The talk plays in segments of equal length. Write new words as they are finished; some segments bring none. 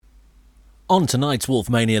On tonight's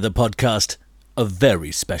Wolfmania the podcast, a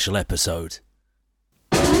very special episode.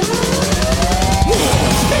 It's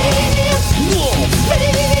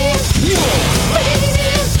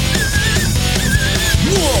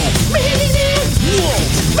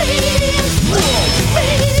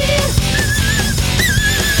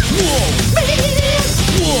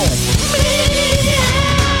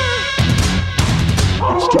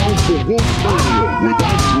time for Wolfmania with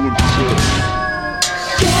s01e06.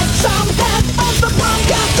 Get some head of the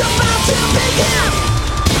podcast about to begin.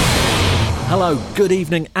 Hello, good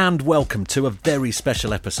evening and welcome to a very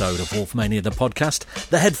special episode of Wolfmania the podcast,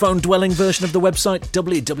 the headphone-dwelling version of the website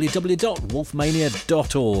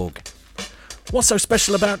www.wolfmania.org. What's so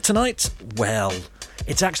special about tonight? Well,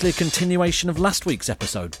 it's actually a continuation of last week's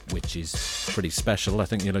episode, which is pretty special, I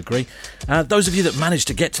think you'll agree. Those of you that managed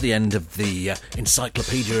to get to the end of the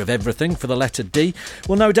encyclopedia of everything for the letter D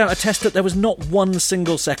will no doubt attest that there was not one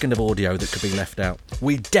single second of audio that could be left out.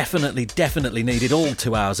 We definitely needed all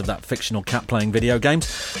 2 hours of that fictional cat playing video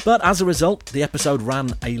games, but as a result, the episode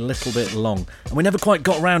ran a little bit long, and we never quite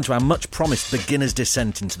got round to our much-promised beginner's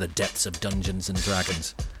descent into the depths of Dungeons and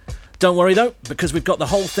Dragons. Don't worry though, because we've got the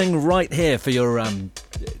whole thing right here for your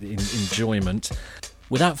enjoyment.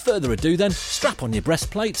 Without further ado then, strap on your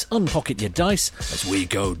breastplates, unpocket your dice, as we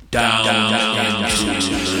go down.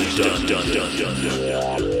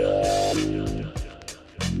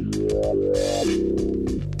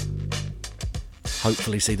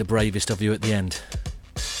 Hopefully see the bravest of you at the end.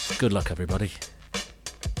 Good luck everybody.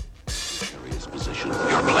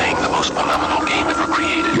 You're playing the most phenomenal game ever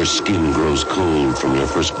created. Your skin grows cold from your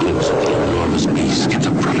first glimpse of the enormous beast. It's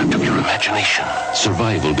a product of your imagination.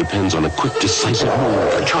 Survival depends on a quick, decisive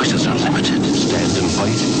move. Your choices are limited. Stand and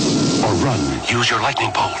fight, or run. Use your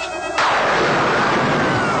lightning bolt.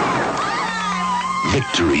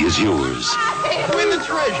 Victory is yours. Win the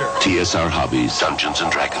treasure. TSR Hobbies, Dungeons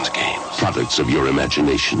and Dragons games. Products of your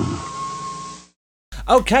imagination.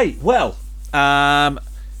 Okay, well,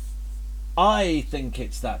 I think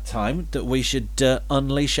it's that time that we should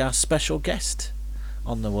unleash our special guest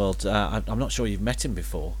on the world. I'm not sure you've met him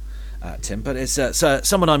before, Tim, but it's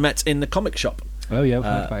someone I met in the comic shop. Oh yeah, I've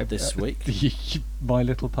heard about this week. My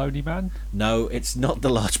Little Pony Man? No, it's not the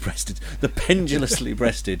large-breasted, the pendulously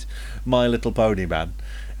breasted My Little Pony Man.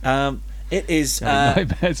 It is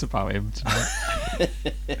nightmares about him tonight.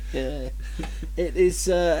 It is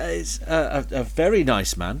it's a very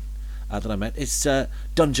nice man that I met. It's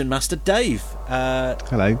Dungeonmaster Dave.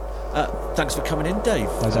 Hello. Thanks for coming in, Dave.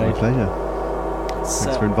 It's my pleasure.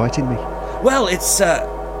 Thanks for inviting me. Well, I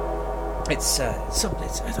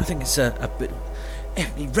think it's a bit.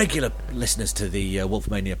 Regular listeners to the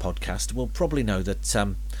Wolfmania podcast will probably know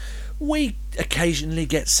that we occasionally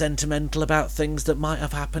get sentimental about things that might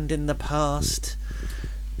have happened in the past,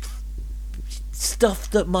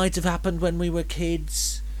 stuff that might have happened when we were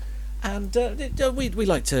kids, and we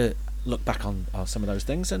like to look back on some of those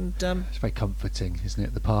things, and it's very comforting, isn't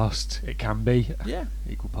it? The past, it can be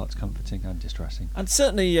equal parts comforting and distressing, and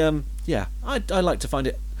certainly I like to find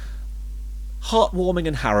it heartwarming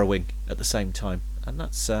and harrowing at the same time, and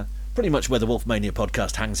that's pretty much where the Wolfmania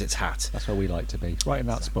podcast hangs its hat. That's where we like to be, right in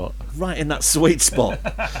that spot, right in that sweet spot.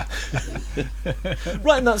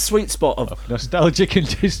 Right in that sweet spot of nostalgic and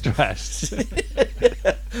distressed.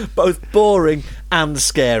 Both boring and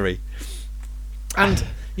scary. And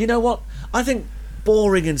you know what? I think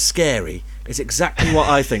boring and scary is exactly what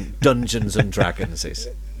I think Dungeons and Dragons is.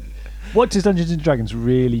 What does Dungeons and Dragons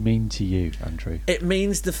really mean to you, Andrew? It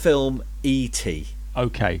means the film E.T.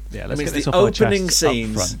 Okay, yeah, let's get this the off our opening chests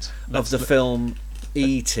scenes of the film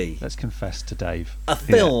E.T. Let's confess to Dave. A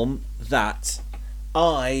film that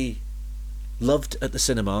I loved at the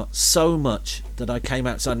cinema so much that I came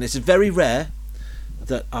outside, and it's very rare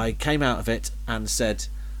that I came out of it and said,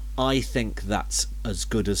 I think that's as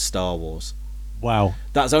good as Star Wars. Wow.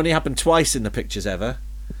 That's only happened twice in the pictures ever.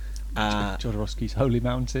 Jodorowsky's Holy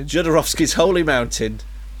Mountain. Jodorowsky's Holy Mountain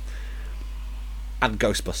and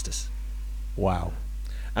Ghostbusters. Wow.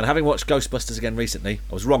 And having watched Ghostbusters again recently,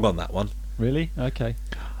 I was wrong on that one. Really? Okay.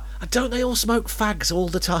 And don't they all smoke fags all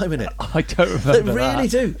the time in it? I don't remember They really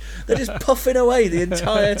do. They're just puffing away the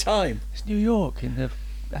entire time. It's New York in the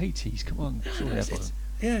 80s, come on.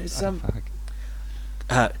 It's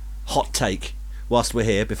hot take whilst we're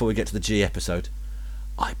here before we get to the G episode.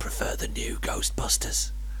 I prefer the new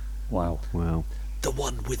Ghostbusters. Wow. The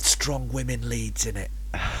one with strong women leads in it.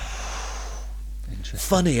 Interesting.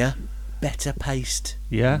 Funnier, better paced.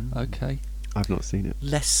 Yeah, okay. I've not seen it.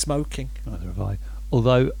 Less smoking. Neither have I.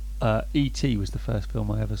 Although E.T. was the first film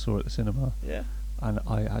I ever saw at the cinema. Yeah. And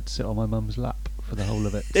I had to sit on my mum's lap for the whole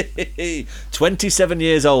of it. 27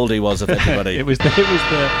 years old he was, of everybody. It was the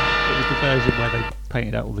version where they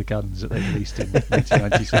painted out all the guns that they released in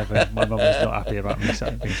 1997. My mum was not happy about me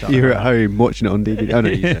saying things like You were that. at home watching it on DVD. Oh no,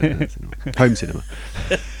 you said that. Home cinema.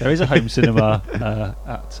 There is a home cinema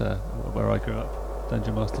at where I grew up,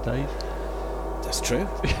 Dungeonmaster Dave. That's true.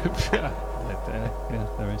 Yeah,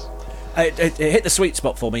 there is. It hit the sweet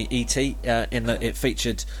spot for me, E.T., in that it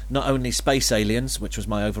featured not only space aliens, which was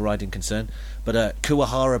my overriding concern, but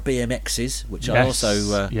Kuwahara BMXs, which I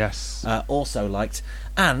also liked.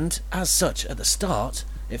 And as such, at the start,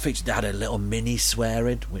 it had a little mini swear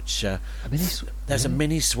in, which there's a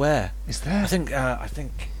mini swear. Is there? I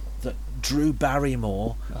think that Drew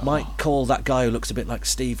Barrymore might call that guy who looks a bit like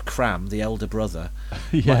Steve Cram, the elder brother,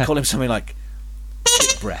 might call him something like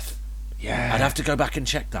 "dick breath." Yeah, I'd have to go back and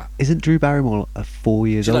check that. Isn't Drew Barrymore 4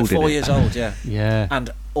 years She's old? like 4 years old, yeah. Yeah.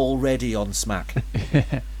 And already on smack.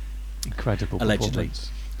 Incredible Allegedly.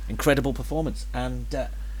 performance. Incredible performance. And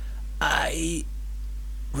I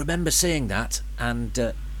remember seeing that, and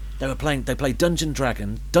they played Dungeons and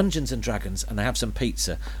Dragons, and they have some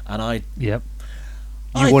pizza, and I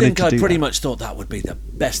think I pretty much thought that would be the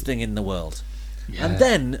best thing in the world. Yeah. And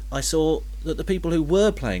then I saw that the people who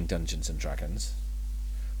were playing Dungeons and Dragons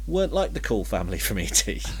weren't like the cool family from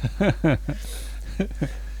E.T.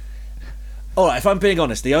 Alright, if I'm being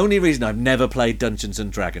honest, the only reason I've never played Dungeons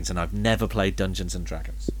and Dragons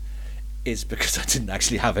is because I didn't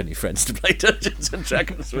actually have any friends to play Dungeons and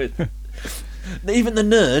Dragons with. Even the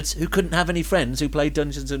nerds who couldn't have any friends who played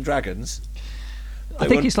Dungeons and Dragons, they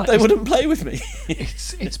wouldn't play with me.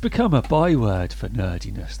 It's become a byword for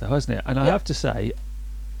nerdiness, though, hasn't it? And I have to say,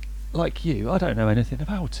 like you, I don't know anything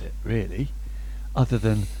about it, really. Other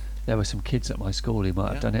than there were some kids at my school who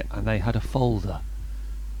might have done it, and they had a folder,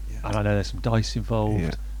 and I know there's some dice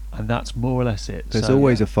involved, and that's more or less it. There's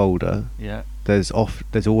always a folder. Yeah. There's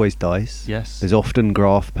always dice. Yes. There's often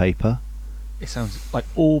graph paper. It sounds like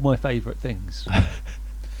all my favourite things. I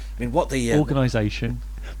mean, what the organisation,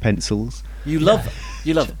 pencils. You love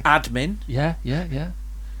admin. Yeah.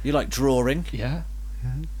 You like drawing. Yeah.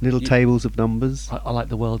 Little tables of numbers. I like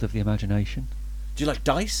the world of the imagination. Do you like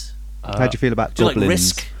dice? How do you feel about do goblins? You like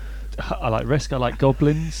Risk? I like Risk. I like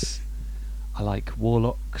goblins. I like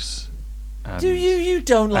warlocks. Do you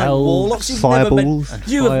don't like elves, warlocks?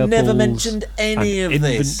 You have never mentioned any of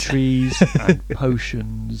this. Inventories and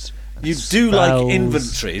potions. And you do like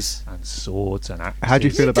inventories and swords and axes. How do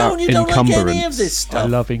you feel about you don't encumbrance? Like any of this stuff. I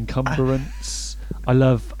love encumbrance. I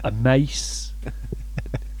love a mace.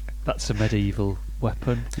 That's a medieval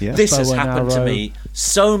weapon. Yeah. This has happened to me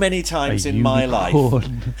so many times in my life.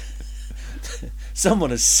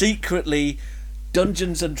 Someone has secretly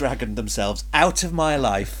Dungeons and Dragoned themselves out of my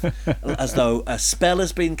life as though a spell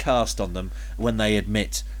has been cast on them when they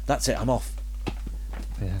admit, that's it, I'm off.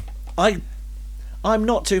 Yeah. I'm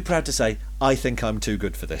not too proud to say I think I'm too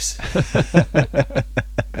good for this.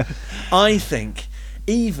 I think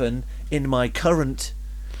even in my current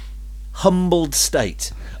humbled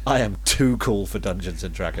state, I am too cool for Dungeons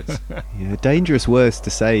and Dragons. Yeah, dangerous words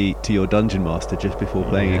to say to your dungeon master just before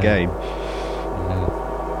playing a game.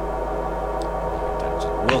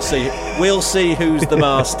 We'll see who's the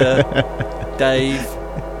master. Dave.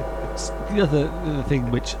 The other thing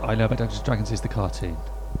which I know about Dungeons and Dragons is the cartoon,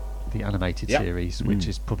 the animated series, which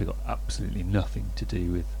has probably got absolutely nothing to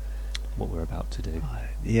do with what we're about to do.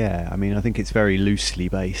 Yeah, I mean, I think it's very loosely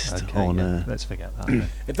based on. Let's forget that.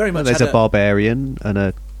 It very much. There's a barbarian and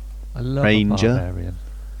a ranger. A barbarian.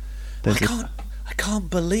 I can't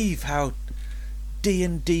believe how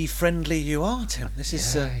D&D friendly you are, Tim. This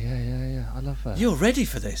is yeah. I love that. You're ready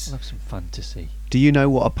for this. I love some fantasy. Do you know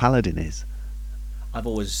what a paladin is? I've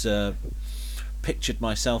always pictured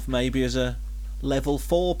myself maybe as a level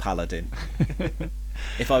 4 paladin.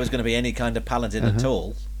 If I was going to be any kind of paladin at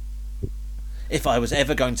all. If I was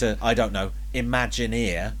ever going to, I don't know,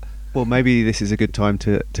 Imagineer. Well, maybe this is a good time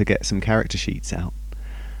to get some character sheets out.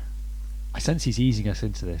 I sense he's easing us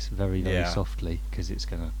into this very, very softly, because it's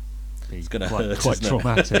going to be quite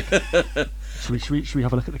traumatic. Should we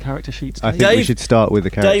have a look at the character sheets, Dave? I think we should start with the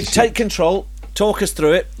character Dave, sheet. take control. Talk us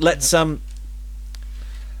through it. Let's Okay.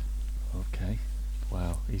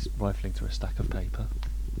 Wow, he's rifling through a stack of paper.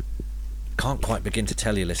 Can't quite begin to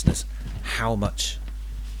tell you, listeners, how much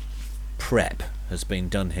prep has been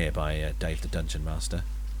done here by Dave the Dungeon Master.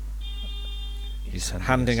 He's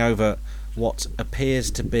handing over what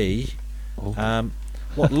appears to be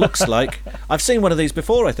what looks like I've seen one of these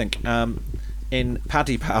before, I think, in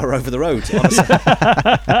Paddy Power over the road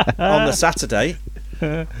on the Saturday.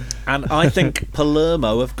 And I think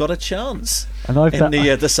Palermo have got a chance And I've in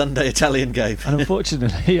bet, the Sunday Italian game. and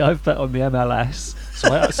unfortunately, I've bet on the MLS,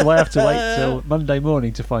 so I have to wait till Monday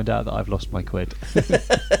morning to find out that I've lost my quid.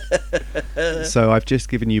 So I've just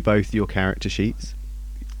given you both your character sheets.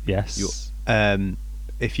 Yes.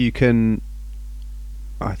 If you can,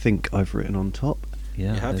 I think I've written on top.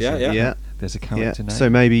 Yeah. You have, there's yeah. There's a character name. So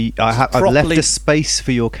maybe I've left properly- a space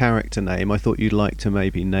for your character name. I thought you'd like to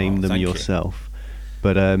maybe name them thank you. yourself.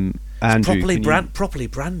 But Andrew, Properly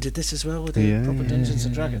branded this as well with the Yeah, proper yeah, Dungeons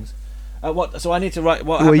and Dragons. What? So I need to write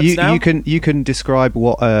what Well, happens now? you can describe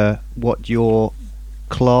what your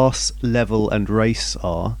class, level, and race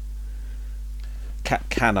are.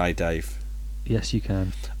 Can I, Dave? Yes, you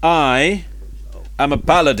can. I am a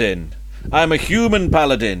paladin. I am a human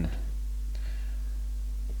paladin.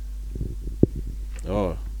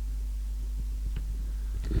 Oh.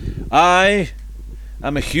 I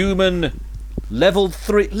am a human level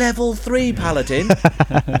 3 paladin. I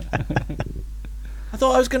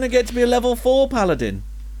thought I was going to get to be a level 4 paladin.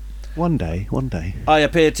 One day. I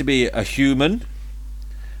appear to be a human,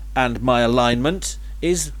 and my alignment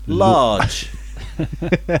is large.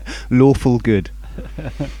 Lawful good.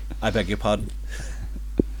 I beg your pardon.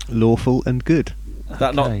 Lawful and good.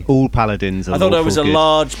 That not. Okay. All paladins are I thought I lawful was a good.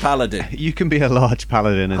 large paladin. You can be a large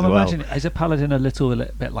paladin as I'm well. imagining, is a paladin a little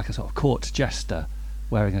bit like a sort of court jester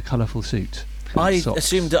wearing a colourful suit? and I socks?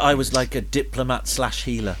 assumed that I was like a diplomat /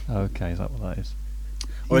 healer, Okay, is that what that is?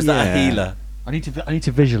 or is that a Yeah. healer? I need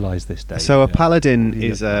to visualise this, Dave. So a Yeah. paladin What do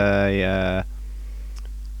you is look a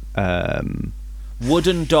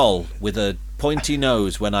Wooden doll with a pointy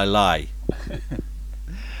nose when I lie.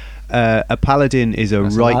 paladin is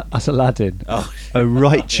That's Aladdin. Oh, a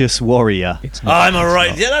righteous warrior. It's not. I'm a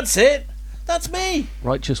right. Yeah, that's it. That's me.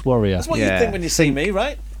 Righteous warrior. That's what Yeah. you think when you see me,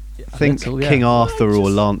 right? Think little, yeah. King Arthur or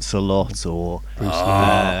Lancelot or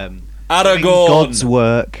Aragorn. God's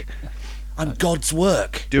work, I'm God's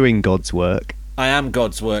work. doing God's work. I am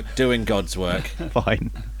God's work, doing God's work.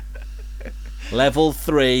 Fine, Level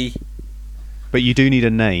 3. but you do need a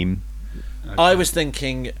name. I was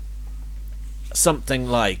thinking something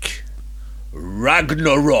like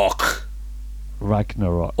Ragnarok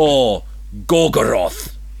Ragnarok. or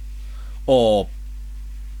Gorgoroth or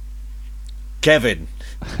Kevin.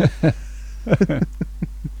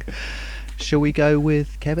 Shall we go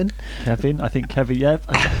with Kevin? Kevin. I think Kevin. Yeah.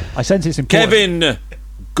 I sense it's important. Kevin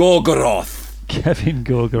Gorgoroth. Kevin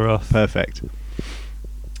Gorgoroth. Perfect.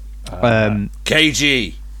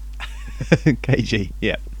 KG. KG.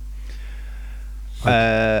 Yeah.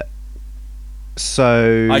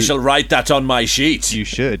 So I shall write that on my sheet. You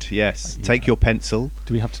should. Yes. Take your pencil.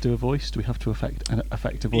 Do we have to do a voice? Do we have to affect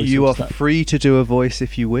a voice? You Or are is that- free to do a voice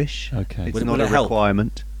if you wish. Okay. It's Would- not would a it help?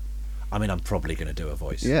 requirement. I mean, I'm probably going to do a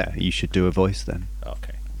voice. Yeah, you should do a voice then.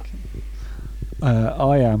 Okay.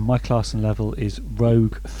 My class and level is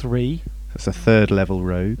Rogue 3, That's a third level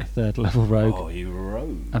rogue. a third level rogue, Oh, you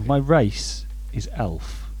rogue. and my race is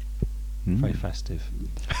Elf. Very festive.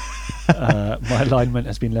 My alignment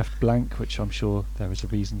has been left blank, which I'm sure there is a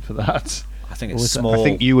reason for that. I think Or it's is that- small. I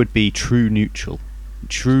think you would be true neutral.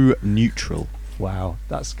 True neutral. Wow,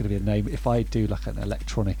 that's going to be a name. If I do like an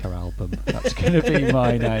electronica album, that's going to be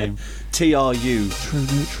my name. TRU. True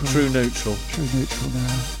neutral. True Neutral. True neutral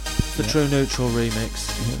now. The True Neutral remix.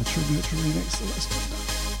 Yeah, the True Neutral remix. So let's do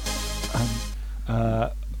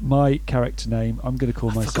that. My character name, I'm going to call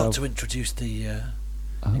I forgot myself. to introduce the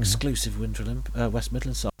Oh. exclusive West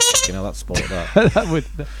Midlands song. You know, that spoiled that.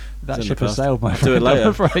 that in ship the has past. sailed, my I'll do it friend, later. I'm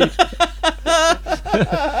afraid.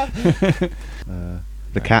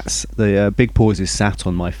 The cat's the Big Paws is sat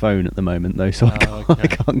on my phone at the moment though, so I okay.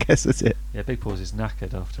 can't guess at it. Yeah, Big Paws is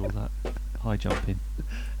knackered after all that high jumping.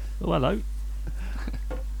 Oh, hello.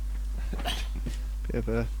 Bit of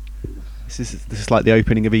a, this is like the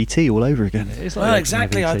opening of ET all over again. It is like Well, opening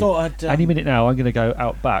exactly. of I ET. thought I'd. Any minute now, I'm going to go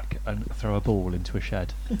out back and throw a ball into a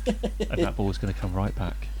shed, and that ball's going to come right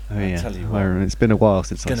back. Oh I yeah, tell you Well, what. it's been a while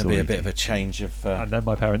since It's I going saw to be a ET. bit of a change of. And then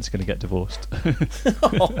my parents are going to get divorced.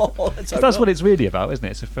 Oh, let's hope That's not. what it's really about, isn't it?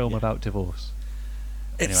 It's a film about divorce.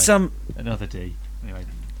 It's Anyway. Another D. Anyway,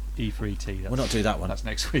 D for ET. We'll not do that one. That's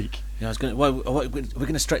next week. Yeah, I was going. Well, we're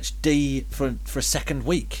going to stretch D for a second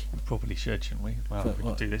week. We probably should, shouldn't we? Well, we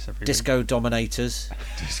What? could do this every Disco dominators,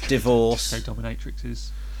 week. divorce. Disco dominatrixes.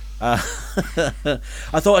 I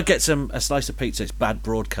thought I'd get a slice of pizza. It's bad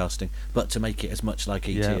broadcasting, but to make it as much like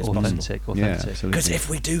ET Yeah, as possible. authentic. Yeah, Authentic. absolutely. Because if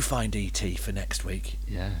we do find ET for next week,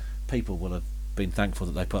 Yeah. people will have been thankful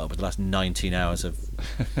that they put up with the last 19 hours of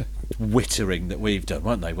wittering that we've done,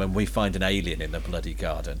 won't they? When we find an alien in the bloody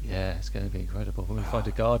garden. Yeah, it's going to be incredible. When we find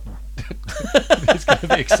a garden, it's going to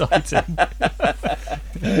be exciting.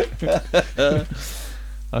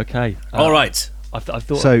 Okay. All right. I've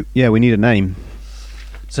thought. So yeah, we need a name.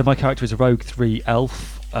 So my character is a Rogue 3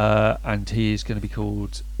 elf, and he is going to be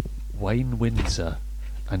called Wayne Windsor,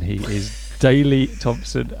 and he is Daley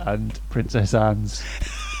Thompson and Princess Anne's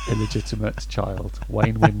illegitimate child.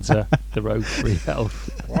 Wayne Windsor, the Rogue 3 elf.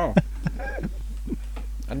 Wow.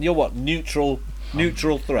 And you're what? Neutral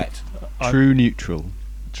threat. True neutral.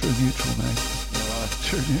 True neutral, mate.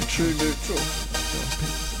 True neutral.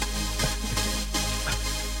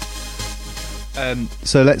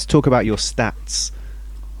 So let's talk about your stats.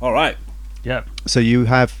 All right. Yeah. So you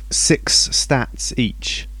have 6 stats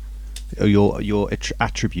each. Or your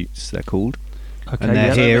attributes, they're called. Okay. And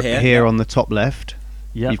they're Yeah. Over here yeah. on the top left.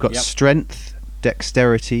 Yep. You've got Yep. strength,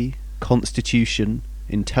 dexterity, constitution,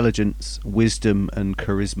 intelligence, wisdom, and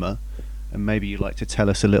charisma. And maybe you'd like to tell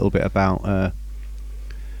us a little bit about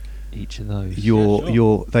Each of those.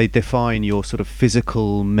 sure. they define your sort of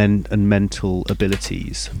physical and mental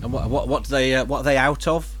abilities. And what are they out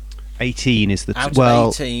of? 18 is the Out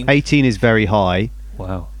of 18. 18 is very high.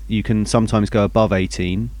 Wow. You can sometimes go above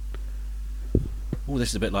 18. Oh, this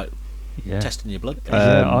is a bit like Yeah. testing your blood.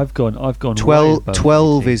 Yeah, I've gone. way 12 above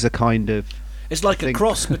 12 18. is a kind of It's like a think-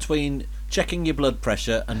 cross between checking your blood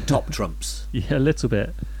pressure and top trumps. Yeah, a little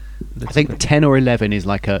bit. I think 10 or 11 is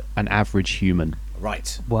like an average human.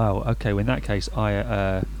 Right. Wow. Okay. Well, in that case,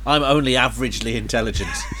 I'm only averagely intelligent.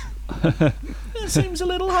 It seems a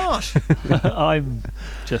little harsh. I'm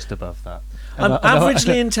just above that. I'm And I-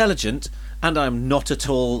 averagely intelligent, and I'm not at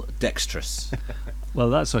all dexterous. Well,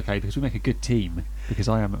 that's okay because we make a good team. Because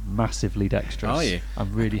I am massively dexterous. Are you?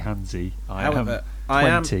 I'm really handsy. I However,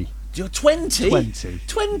 am 20. You're 20? 20.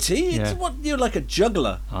 20? Yeah. You're like a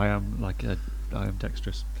juggler. I am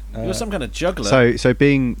dexterous. You're some kind of juggler. So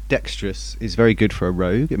being dexterous is very good for a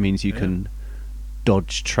rogue. It means you can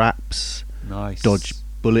dodge traps, Nice. dodge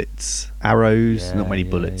bullets, arrows. Yeah, Not many yeah,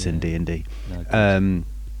 bullets in yeah. D&D. No, good.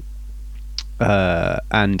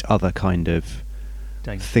 And other kind of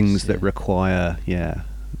Dangerous, things that yeah. require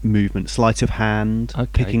movement, sleight of hand,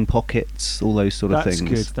 Okay. picking pockets, all those sort of That's things.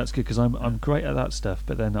 good. That's good because I'm great at that stuff.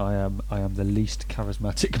 But then I am the least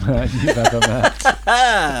charismatic man you've ever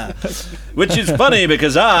met. Which is funny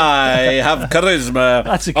because I have charisma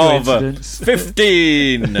That's a of coincidence.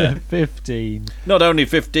 15. 15. Not only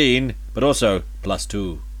 15, but also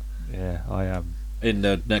 +2 Yeah, I am. in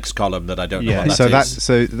the next column that I don't know Yeah, what so that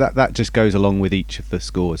is. that just goes along with each of the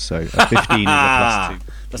scores. So a 15 is a +2.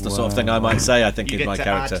 That's the sort of thing I might say, I think, You in get my to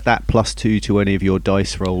character. add that +2 to any of your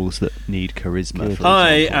dice rolls that need charisma. Good. For I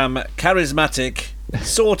example. am charismatic,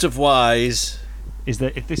 sort of wise, Is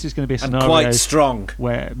that if this is going to be a and scenario quite strong.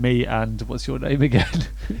 where me and what's your name again?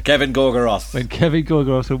 Kevin Gorgoroth. When Kevin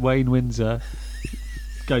Gorgoroth and Wayne Windsor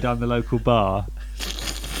go down the local bar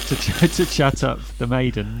to chat up the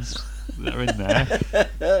maidens that are in there,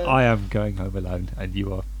 I am going home alone, and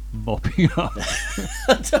you are mopping up.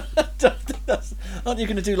 Aren't you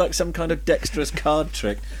going to do like some kind of dexterous card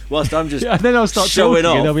trick whilst I'm just Yeah, and then I'll start showing talking,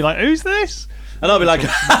 off? and they'll be like, "Who's this?" And I'll be like,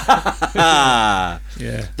 yeah.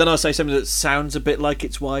 Yeah. Then I'll say something that sounds a bit like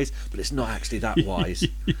it's wise, but it's not actually that wise.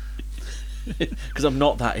 Because I'm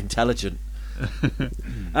not that intelligent.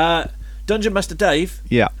 Dungeonmaster Dave,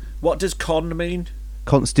 Yeah, what does con mean?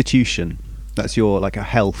 constitution. That's your like a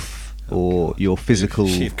health or your physical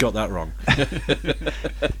You've got that wrong.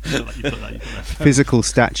 physical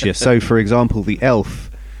stature. So, for example, the elf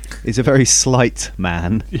is a very slight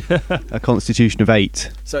man, a constitution of 8.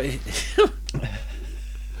 So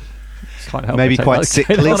Can't help Maybe but take quite that- take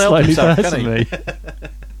sickly. that Can't help slightly himself, can personally.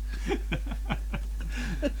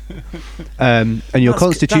 And your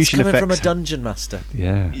constitution that's coming affects from a dungeon master.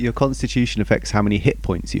 Yeah. your constitution affects how many hit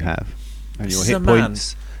points you have, and This your is hit a man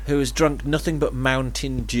points. who has drunk nothing but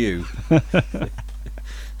Mountain Dew,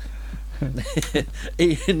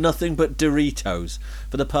 eaten nothing but Doritos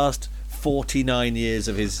for the past 49 years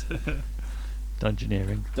of his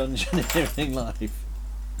Dungeoneering. dungeoneering life.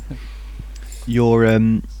 Your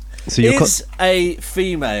so your Is a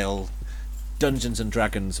female Dungeons and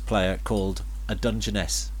Dragons player called a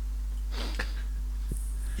Dungeness?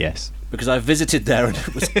 yes. Because I visited there and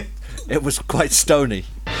it was quite stony.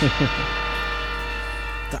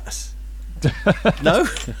 That's no.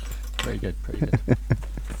 Pretty good. Pretty good.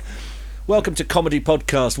 Welcome to comedy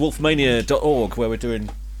podcast wolfmania.org, where we're doing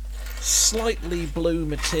slightly blue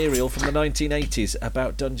material from the 1980s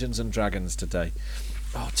about Dungeons and Dragons today.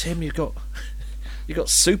 Oh, Tim, you got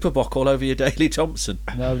Superbock all over your Daley Thompson.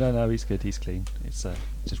 No. He's good. He's clean. It's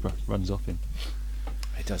just runs off him.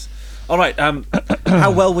 It does. All right.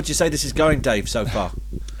 How well would you say this is going, Dave? So far,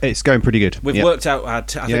 It's going pretty good. we've Yeah. worked out. I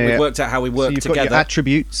think we've worked out how we So work you've got together. your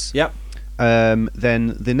attributes. Yep.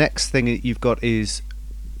 Then the next thing that you've got is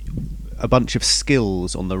a bunch of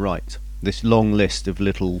skills on the right. This long list of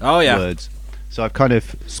little words. So I've kind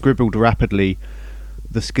of scribbled rapidly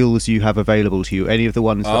the skills you have available to you. Any of the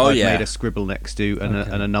ones that I've made a scribble next to and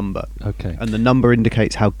a number. Okay. And the number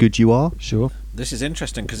indicates how good you are. Sure. This is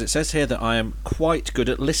interesting because it says here that I am quite good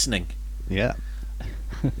at listening. Yeah.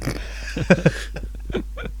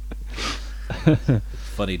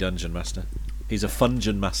 Funny dungeon master. He's a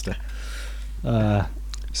fungeon master.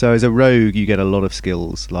 So as a rogue, you get a lot of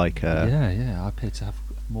skills like I appear to have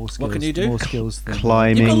more skills. What can you do? More skills than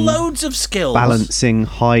climbing, You've got loads of skills. balancing,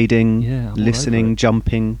 hiding, Yeah, I'm all over listening, it.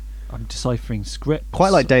 jumping. I'm deciphering scripts.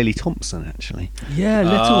 Quite like Daley Thompson, actually. Yeah,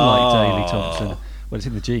 little like Daley Thompson. Well, it's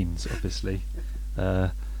in the genes, obviously.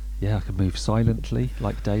 I can move silently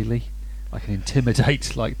like Daley. I can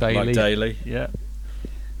intimidate like Daley. Like Daly. Yeah.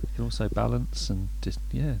 I can also balance and just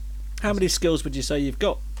How many skills would you say you've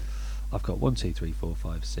got? I've got 1, 2, 3, 4,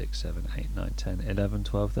 5, 6, 7, 8, 9, 10, 11,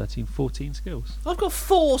 12, 13, 14 skills. I've got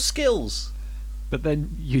 4 skills. But then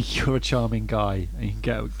you're a charming guy and you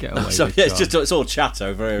can get away So with yeah, charm. it's all chat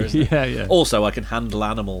over here, isn't it? Yeah. Also, I can handle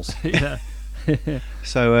animals. Yeah.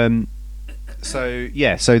 So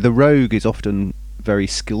the rogue is often very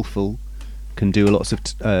skillful, can do lots of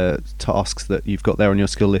tasks that you've got there on your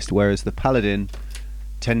skill list, whereas the paladin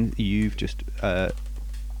tends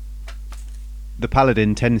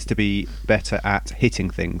to be better at hitting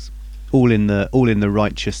things, all in the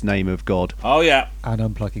righteous name of God. Oh yeah. And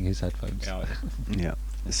unplugging his headphones. Yeah.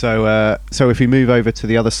 So if we move over to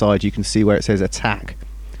the other side, you can see where it says attack.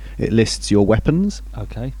 It lists your weapons.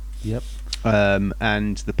 Okay. Yep.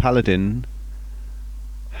 And the paladin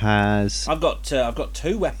has. I've got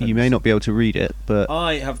 2 weapons. You may not be able to read it, but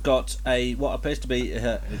I have got what appears to be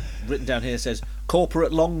written down here says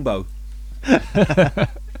corporate longbow.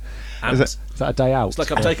 And Is that a day out? it's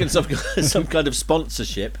like I've taken some kind of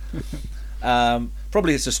sponsorship.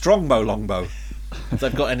 Probably it's a strongbow longbow, if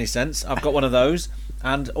they've got any sense. I've got one of those,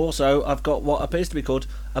 and also I've got what appears to be called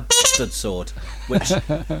a bastard sword, which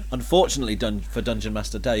unfortunately for Dungeon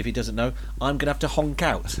Master Dave, he doesn't know, I'm going to have to honk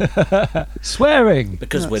out Swearing!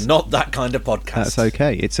 because we're not that kind of podcast. that's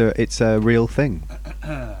okay. It's a real thing.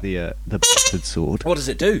 The bastard sword. What does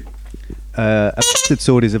it do? A bastard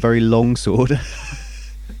sword is a very long sword,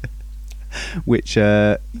 which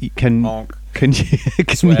you can Honk.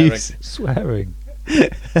 Swearing. Use Swearing.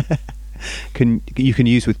 you can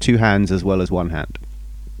use with 2 hands as well as 1 hand.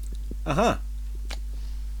 Uh-huh.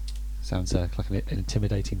 Sounds like an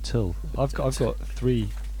intimidating tool. I've got 3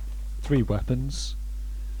 weapons.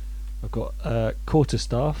 I've got a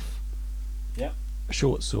quarterstaff, Yep. a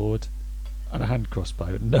short sword, and a hand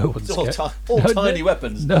crossbow. No one's It's all, scared. tiny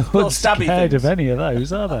weapons. No Little one's stabby scared things. of any of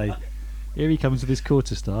those, are they? Here he comes with his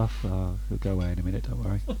quarterstaff. Oh, he'll go away in a minute. Don't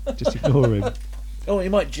worry. Just ignore him Oh, he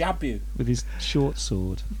might jab you. with his short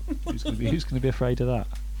sword. Who's going to be afraid of that?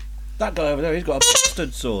 That guy over there, he's got a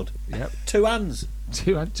bastard sword. Yep. 2 hands.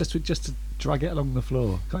 Just to drag it along the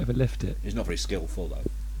floor. Can't even lift it. He's not very skillful though.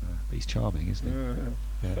 But he's charming, isn't he?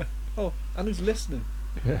 Yeah. Oh, and who's listening?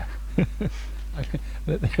 Yeah.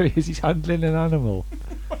 Look, there he is. He's handling an animal.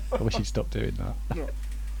 I wish he'd stop doing that.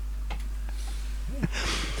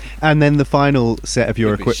 And then the final set of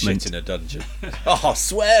your You'd be equipment. shit in a dungeon. Oh,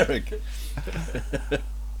 swearing.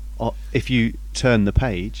 If you turn the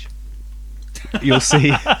page, you'll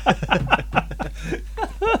see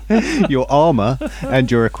your armour and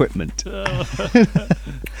your equipment.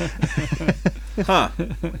 Huh.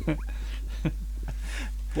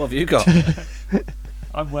 What have you got?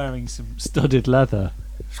 I'm wearing some studded leather.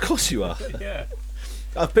 Of course you are. Yeah.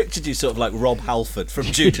 I've pictured you sort of like Rob Halford from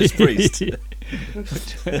Judas Priest. I'm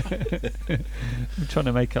trying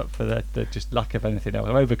to make up for the just lack of anything else.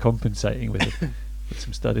 I'm overcompensating with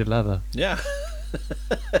some studded leather. Yeah.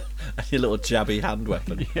 And your little jabby hand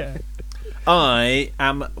weapon. Yeah. I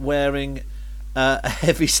am wearing a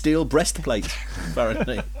heavy steel breastplate,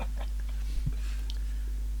 apparently.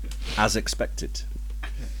 As expected.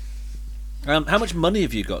 How much money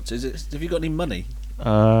have you got? Have you got any money?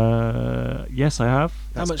 Yes, I have.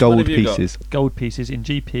 How much Gold money have you got? pieces. Gold pieces in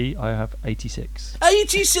GP. I have 86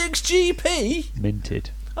 86 GP. minted.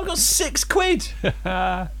 I've got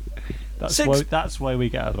 £6. That's why we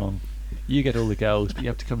get along. You get all the girls, but you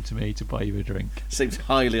have to come to me to buy you a drink. Seems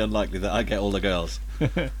highly unlikely that I get all the girls.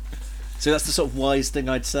 So that's the sort of wise thing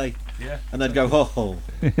I'd say. Yeah. And they'd go, oh.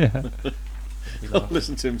 Yeah. I'll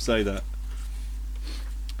listen to him say that.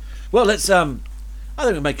 Well, let's. I think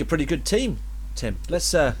we'll make a pretty good team, Tim.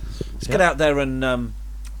 Let's get out there and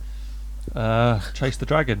Chase the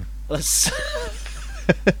dragon. let's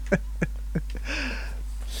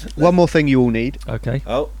One more thing you all need. Okay.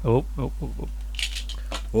 Oh.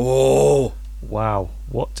 Oh. Wow.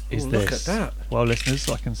 What is this? Look at that. Well, listeners,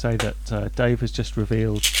 I can say that Dave has just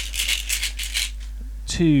revealed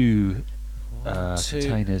two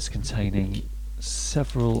containers containing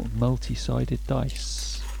several multi-sided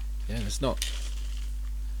dice. Yeah, there's not.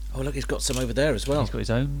 Oh, look, he's got some over there as well. He's got his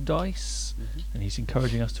own dice, and he's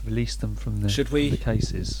encouraging us to release them from the, from the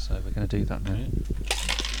cases. So we're going to do that now.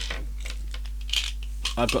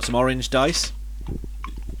 I've got some orange dice.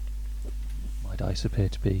 My dice appear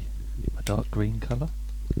to be a dark green colour,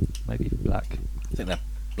 maybe even black. I think they're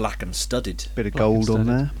black and studded. Bit of gold on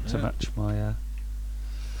there to match my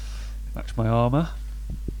armour.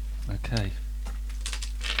 Okay.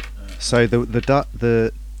 So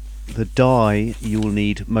the die you will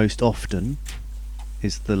need most often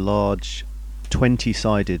is the large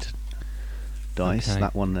 20-sided dice. Okay.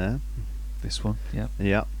 That one there. This one. Yeah.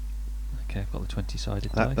 Yeah. Okay, I've got the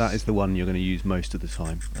 20-sided dice. That is the one you're going to use most of the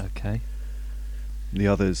time. Okay. The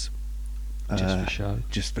others. Just for show.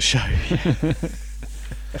 Just for show.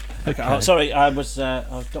 Okay. Oh, sorry, I was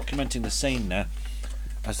documenting the scene now,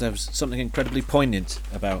 as there was something incredibly poignant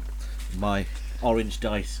about my orange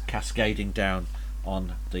dice cascading down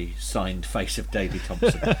on the signed face of Davy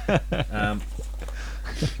Thompson.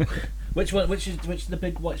 Which one? Which the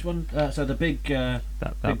big? Which one? So the big, the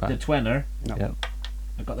twenner. Yeah.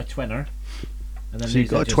 I've got the twenner. And then so you've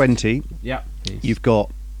got a 20. Yeah. You've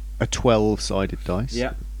got a 12-sided dice.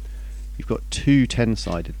 Yeah. You've got two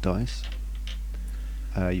 10-sided dice.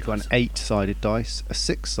 You've got an 8-sided dice, a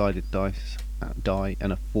 6-sided die,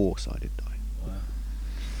 and a 4-sided die. Wow.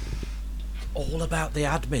 All about the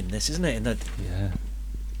admin, this, isn't it? Yeah.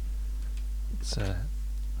 It's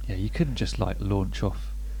you couldn't just like launch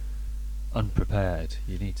off unprepared.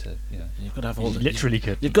 You need to, You've got to have all.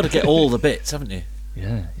 You've got to get all the bits, haven't you?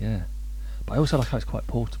 Yeah. But I also like how it's quite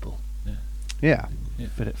portable. Yeah.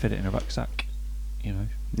 Fit it in a rucksack.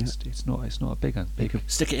 It's not a big one.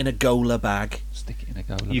 Stick it in a gola bag. Stick it in a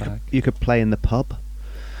gola bag. You could play in the pub.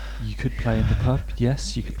 You could play in the pub.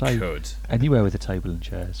 Yes, you could play anywhere with a table and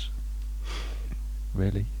chairs.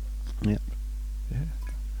 Really? Yeah. Yeah.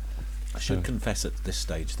 I should confess at this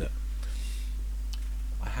stage that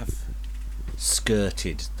I have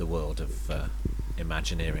skirted the world of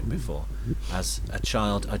Imagineering before. As a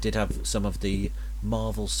child, I did have some of the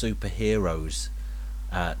Marvel superheroes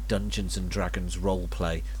Dungeons and Dragons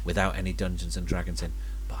roleplay without any Dungeons and Dragons in,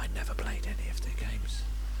 but I never played any of their games.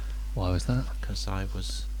 Why was that? Because I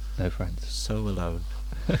was no friends, so alone.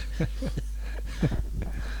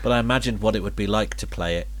 But I imagined what it would be like to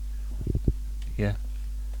play it. Yeah.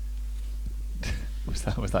 Was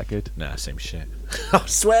that good? Nah, same shit. I'm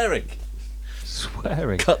swearing.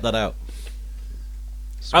 Cut that out.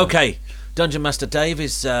 Okay, Dungeonmaster Dave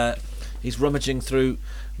is he's rummaging through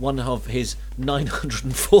one of his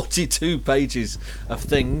 942 pages of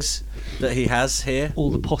things that he has here. All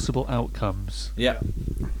the possible outcomes. Yeah.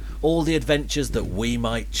 All the adventures that we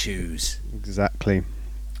might choose. Exactly.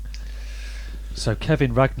 So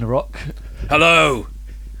Kevin Ragnarok. Hello.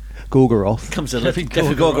 Gorgoroth. Comes a Kevin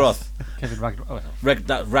Gorgoroth. Kevin Ragnarok.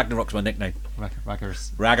 Ragnarok's my nickname.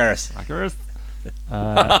 Raggers.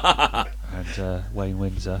 And Wayne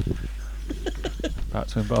Windsor. About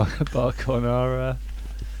to embark on our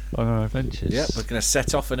adventures. Yep, we're going to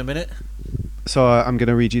set off in a minute. So I'm going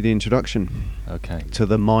to read you the introduction. Okay. To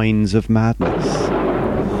the Mines of Madness.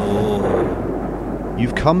 Oh.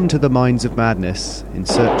 You've come to the Mines of Madness in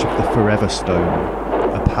search of the Forever Stone,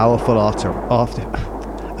 a powerful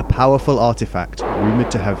artifact rumoured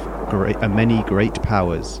to have many great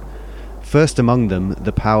powers. First among them,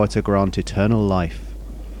 the power to grant eternal life.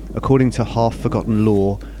 According to half-forgotten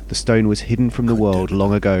lore, the stone was hidden from the world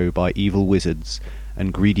long ago by evil wizards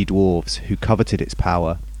and greedy dwarves who coveted its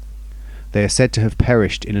power. They are said to have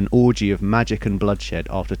perished in an orgy of magic and bloodshed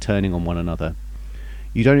after turning on one another.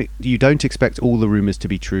 You don't expect all the rumours to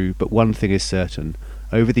be true, but one thing is certain.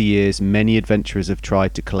 Over the years, many adventurers have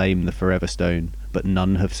tried to claim the Forever Stone, but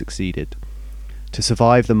none have succeeded. To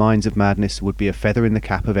survive the Mines of Madness would be a feather in the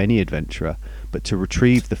cap of any adventurer, but to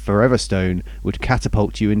retrieve the Forever Stone would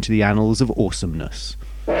catapult you into the annals of awesomeness.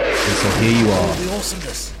 And so here you are, The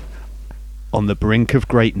awesomeness. On the brink of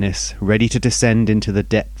greatness, ready to descend into the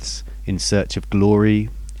depths in search of glory,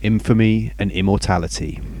 infamy, and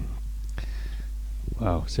immortality.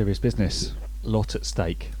 Wow, serious business. Lot at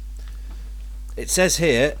stake. It says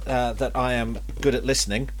here that I am good at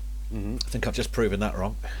listening. I think I've just proven that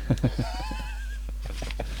wrong.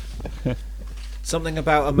 Something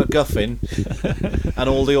about a MacGuffin and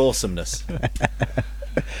all the awesomeness.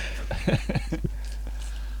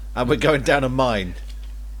 And we're going down a mine.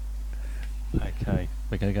 Okay,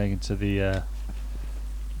 we're going to go into the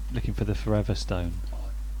looking for the Forever Stone.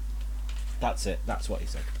 That's it. That's what he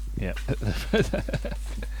said. Yeah.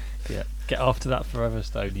 Yeah. Get after that Forever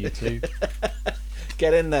Stone, you two.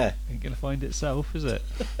 Get in there. Ain't going to find itself, is it?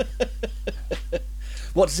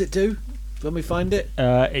 What does it do when we find it?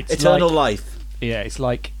 It's Eternal like, life. Yeah, it's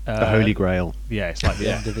like The Holy Grail. Yeah, it's like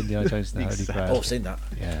the end of Indiana Jones and the Holy Grail. Oh, I've seen that.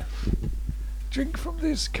 Yeah. Drink from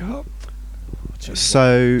this cup.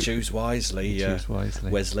 Choose wisely. Choose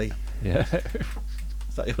wisely. Wesley. Yeah.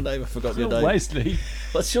 Is that your name? I forgot your name. Wesley.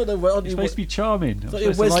 What's your name? You're supposed to be charming. I thought you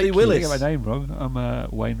were Wesley Willis. I get my name wrong. I'm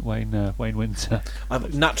Wayne Winter.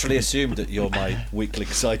 I've naturally assumed that you're my weakling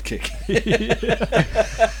sidekick.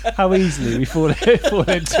 How easily we fall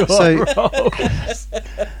into our roles.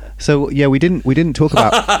 So yeah, we didn't talk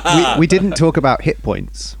about we didn't talk about hit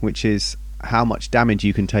points, which is how much damage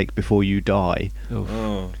you can take before you die.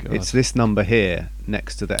 Oh, God. It's this number here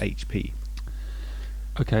next to the HP.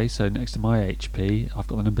 Okay, so next to my HP, I've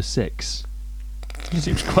got the number 6. It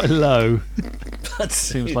seems quite low.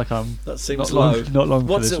 Seems like I'm that seems not low. Not long.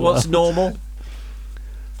 What's for this what's world.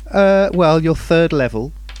 normal? Well, you're third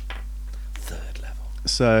level. Third level.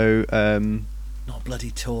 So Not a bloody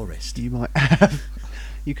tourist.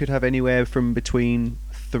 You could have anywhere from between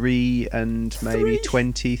 3 and maybe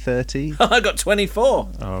 20, 30. I got 24.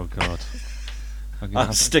 Oh God.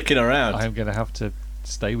 I'm sticking around. I'm going to have to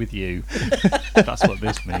stay with you. That's what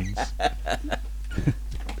this means.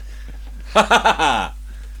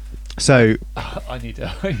 So I need a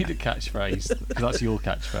catchphrase, because that's your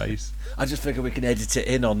catchphrase. I just figure we can edit it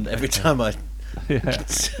in on every time I Yeah.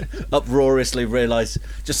 uproariously realise,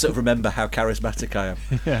 just sort of remember how charismatic I am.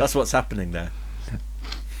 Yeah. That's what's happening there.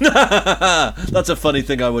 That's a funny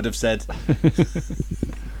thing I would have said.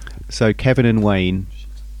 So Kevin and Wayne,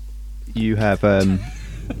 you have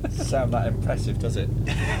Sound that impressive, does it?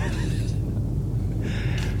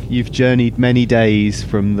 you've journeyed many days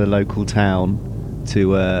from the local town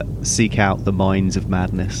to seek out the Mines of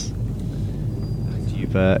Madness.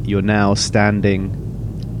 You're now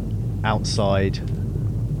standing outside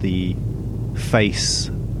the face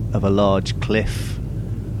of a large cliff,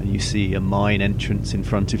 and you see a mine entrance in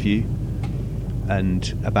front of you,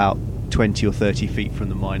 and about 20 or 30 feet from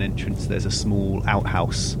the mine entrance there's a small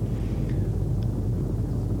outhouse.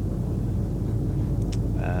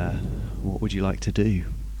 What would you like to do?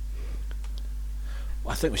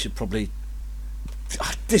 I think we should probably...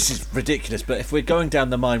 This is ridiculous, but if we're going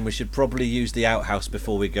down the mine, we should probably use the outhouse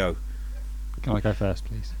before we go. Can I go first,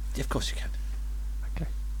 please? Yeah, of course you can. Okay.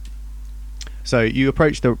 So you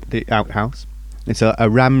approach the outhouse. It's a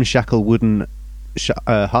ramshackle wooden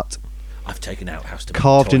hut. I've taken outhouse to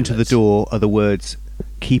Carved into the toilets. door are the words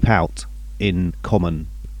 "Keep out" in common.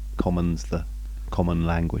 Common's the common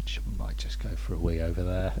language. Might just go for a wee over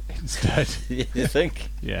there instead. You think?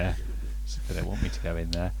 Yeah. So they don't want me to go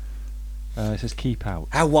in there. It says keep out.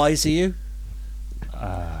 How wise are you?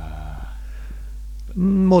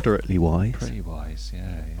 Moderately wise. Pretty wise,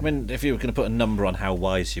 yeah. I mean, if you were going to put a number on how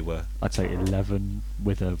wise you were. I'd say 11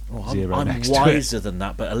 with a zero I'm next wiser to than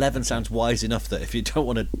that, but 11 sounds wise enough that if you don't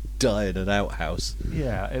want to die in an outhouse... it.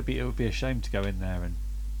 Yeah, it would be a shame to go in there and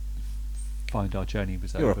find our journey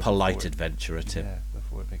was over. You're a polite before adventurer, Tim. Yeah,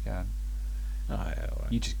 before it began. Oh, yeah, all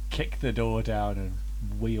right. You just kick the door down and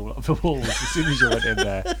wheel up the walls as soon as you went in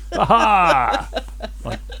there. Aha!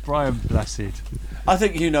 Like Brian Blessed. I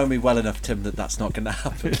think you know me well enough, Tim, that that's not going to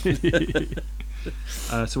happen.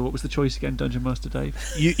 So what was the choice again, Dungeon Master Dave?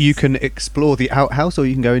 You can explore the outhouse, or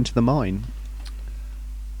you can go into the mine.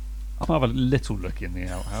 I'll have a little look in the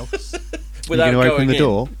outhouse. Without You're going to open the in.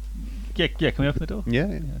 door. Yeah, can we open the door? Yeah.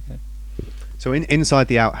 Okay. So inside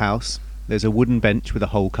the outhouse, there's a wooden bench with a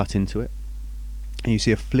hole cut into it, and you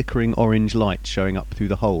see a flickering orange light showing up through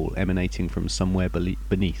the hole, emanating from somewhere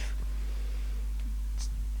beneath.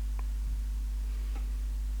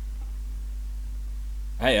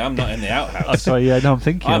 Hey, I'm not in the outhouse. Oh, sorry, yeah, no, I'm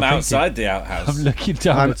thinking. I'm outside the outhouse. I'm looking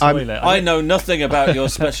down the toilet. I know nothing about your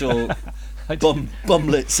special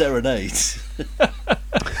bumlit serenades.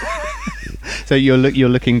 So you're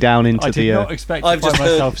looking down into I the. did not expect to find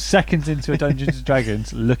myself seconds into a Dungeons and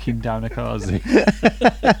Dragons looking down a Kazi.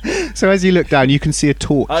 So as you look down, you can see a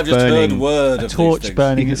torch I've just burning. heard word A of torch these things.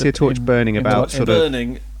 burning. You can see a torch burning about sort of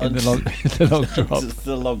burning in the log drop.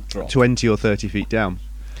 the log drop. 20 or 30 feet down.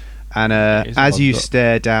 And It is a as log you drop.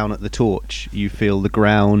 stare down at the torch, you feel the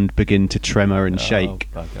ground begin to tremor and shake.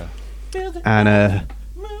 Oh, bugger. Feel the And ground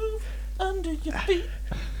move under your feet.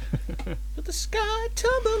 With the sky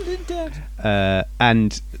tumbling down.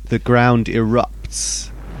 and the ground erupts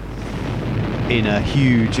in a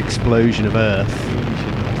huge explosion of earth.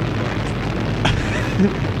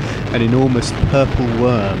 an enormous purple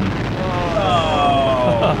worm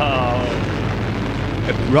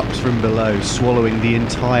erupts from below, swallowing the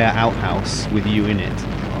entire outhouse with you in it.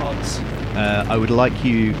 I would like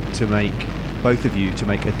you to make, both of you, to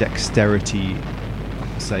make a dexterity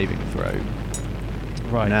saving throw.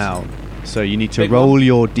 Right. Now, so you need to roll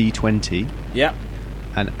your d20. Yep.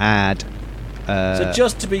 And add... so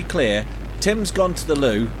just to be clear, Tim's gone to the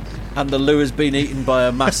loo, and the loo has been eaten by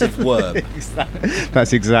a massive worm.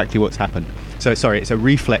 That's exactly what's happened. So, sorry, it's a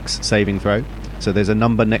reflex saving throw. So there's a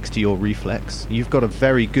number next to your reflex. You've got a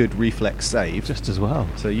very good reflex save. Just as well.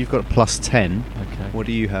 So you've got a plus 10. Okay. What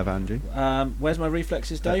do you have, Andrew? Where's my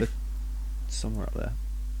reflexes, Dave? Somewhere up there.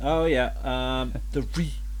 Oh, yeah. The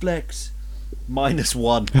reflex...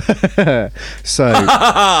 -1. So...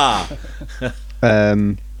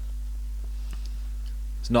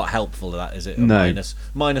 It's not helpful, that, is it? No.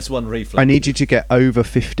 -1 reflex. I need you to get over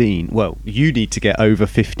 15. Well, you need to get over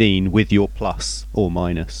 15 with your plus or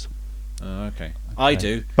minus. Oh, okay. I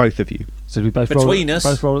do. Both of you. So we both Between us.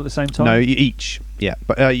 both roll at the same time? No, you each. Yeah,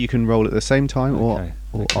 but you can roll at the same time or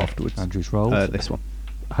Okay. afterwards. Andrew's rolled. This one.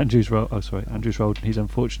 Andrew's rolled. Andrew's rolled, and he's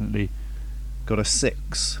unfortunately got a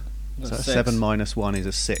 6. So Six. 7 minus 1 is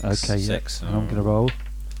a 6. Okay. Yeah. 6. And I'm going to roll,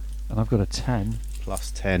 and I've got a 10.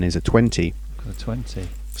 Plus 10 is a 20. Got a 20.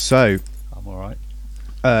 So I'm all right.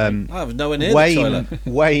 I was nowhere near the toilet.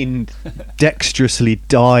 Wayne dexterously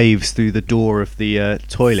dives through the door of the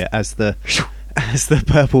toilet as the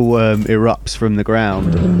purple worm erupts from the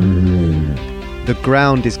ground. The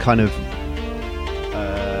ground is kind of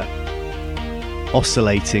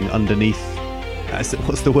oscillating underneath.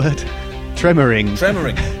 What's the word? Tremoring.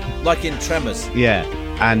 Like in Tremors. Yeah,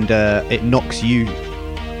 and it knocks you,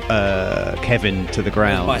 Kevin, to the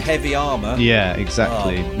ground. With my heavy armour. Yeah,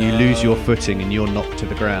 exactly. Oh, You no. lose your footing and you're knocked to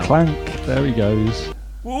the ground. Clank. There he goes.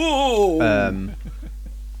 Whoa!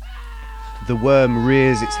 The worm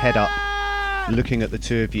rears its head up, looking at the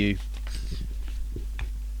two of you,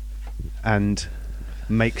 and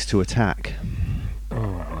makes to attack. Oh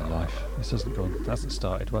my life! This hasn't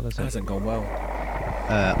started well, has That it? hasn't gone well.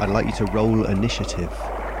 I'd like you to roll initiative.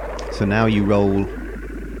 So now you roll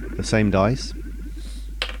the same dice,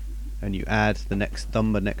 and you add the next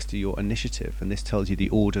number next to your initiative, and this tells you the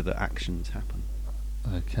order that actions happen.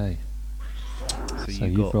 Okay. So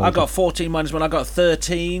you've I got 14 minus 1. I got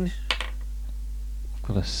 13. I've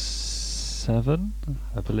got a 7,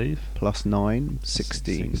 I believe. plus 9,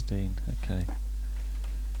 16. 16. Okay.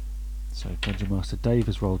 So Dungeonmaster Dave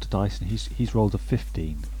has rolled a dice, and he's rolled a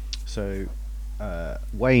 15. So,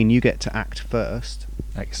 Wayne, you get to act first.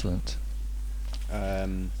 Excellent.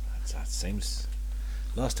 That seems...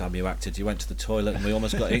 Last time you acted, you went to the toilet and we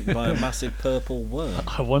almost got eaten by a massive purple worm.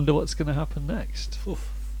 I wonder what's going to happen next. Oof.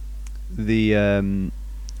 The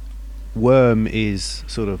worm is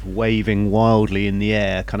sort of waving wildly in the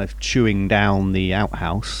air, kind of chewing down the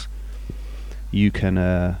outhouse. You can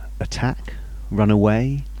attack, run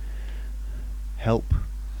away, help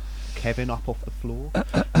Kevin up off the floor.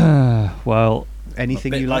 Well,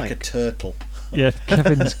 anything a bit you like like. a turtle. yeah,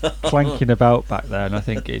 Kevin's clanking about back there, and I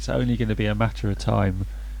think it's only going to be a matter of time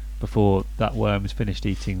before that worm's finished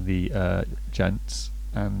eating the gents,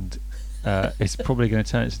 and it's probably going to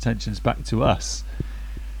turn its attentions back to us.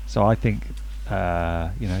 So I think,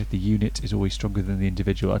 the unit is always stronger than the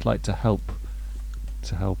individual. I'd like to help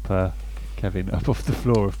Kevin up off the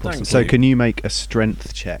floor if possible. So can you make a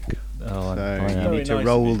strength check? Oh, So I you am. need to nice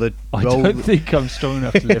roll of the. I Roll don't think I'm strong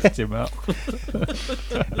enough to lift him up.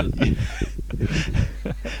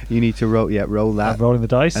 You need to roll. Yeah, roll I'm that, rolling the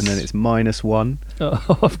dice, and then it's -1,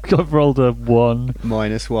 Oh, I've rolled a 1.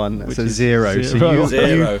 -1. That's Which a is 0. zero. So you,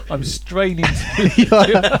 Zero. I'm straining.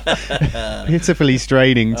 pitifully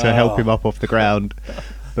straining to help him up off the ground,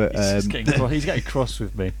 but He's getting cross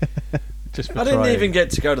with me. Just for I didn't trying. even get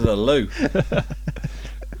to go to the loo.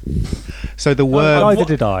 so the worm. Neither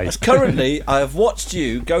did I. As currently, I have watched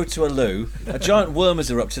you go to a loo, a giant worm has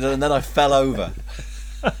erupted, and then I fell over.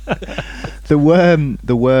 The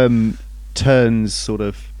worm turns sort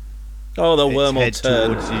of. Oh, the its worm will head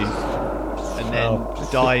turn. towards you, and then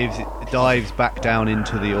dives back down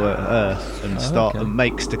into the earth and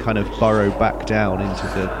makes to kind of burrow back down into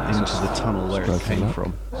the tunnel where it came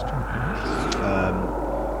from.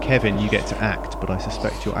 Kevin, you get to act, but I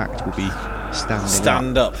suspect your act will be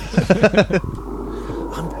standing up.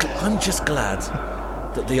 I'm just glad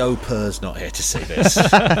that the au pair's not here to see this.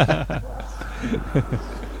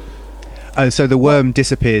 So the worm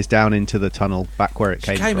disappears down into the tunnel back where it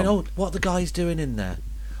came in. from. Oh, what are the guys doing in there?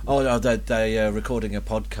 Oh, they're recording a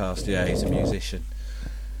podcast. Yeah, he's a musician.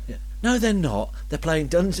 Yeah. No, they're not. They're playing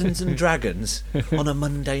Dungeons and Dragons on a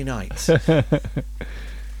Monday night.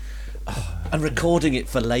 And recording it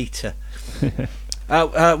for later.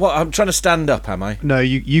 What? I'm trying to stand up, am I? No,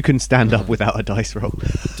 you can stand up without a dice roll.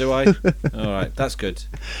 Do I? All right, that's good.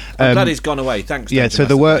 I'm glad he's gone away. Thanks. Yeah. So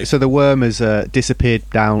Dungeonmaster Dave. the worm has disappeared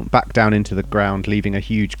back down into the ground, leaving a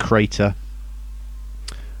huge crater.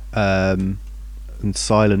 And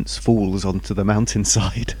silence falls onto the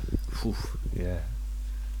mountainside. Yeah.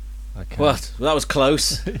 Okay. What? That was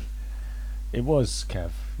close. It was,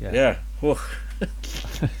 Kev. Yeah. Yeah.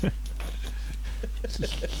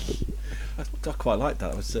 I quite like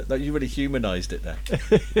that. You really humanised it there.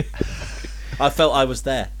 I felt I was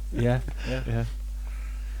there. Yeah.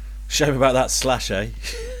 Shame about that slash, eh?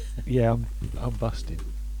 Yeah, I'm busted.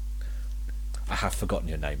 I have forgotten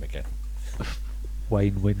your name again.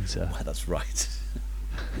 Wayne Windsor. Well, that's right.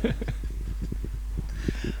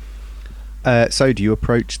 So, do you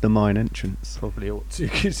approach the mine entrance? Probably ought to,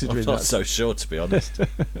 considering I'm not that's... so sure, to be honest.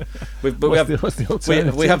 What's the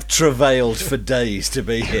alternative? We have travailed for days to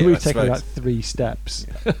be here. We've I taken suppose. like 3 steps.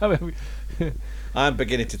 I'm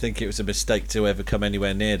beginning to think it was a mistake to ever come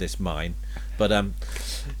anywhere near this mine. But,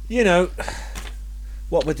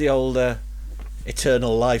 what with the old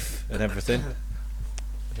eternal life and everything.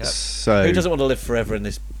 Yep. So, Who doesn't want to live forever in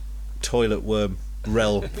this toilet worm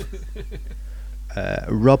realm?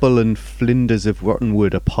 rubble and flinders of rotten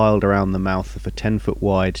wood are piled around the mouth of a 10-foot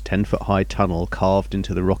wide, 10-foot high tunnel carved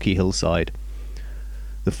into the rocky hillside.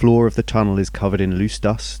 The floor of the tunnel is covered in loose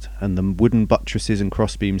dust, and the wooden buttresses and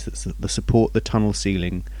crossbeams that support the tunnel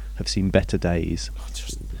ceiling have seen better days.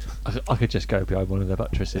 I could just go behind one of the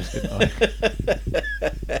buttresses, couldn't I?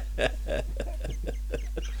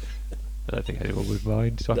 I don't think anyone would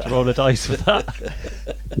mind. So I have to roll a dice for that.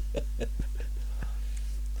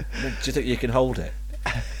 Do you think you can hold it?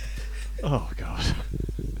 Oh God.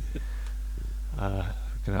 I'm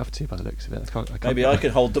gonna have to by the looks of it. Maybe I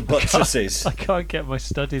can hold the buttresses. I can't get my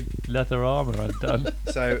studded leather armour undone.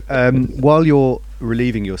 So, while you're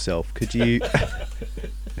relieving yourself, could you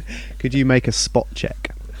make a spot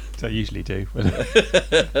check? So I usually do.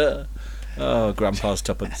 Oh, Grandpa's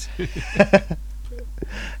tuppence.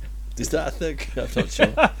 Is that a thing? I'm not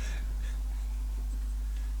sure.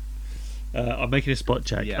 I'm making a spot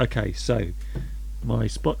check. Yeah. Okay, so my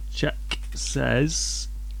spot check says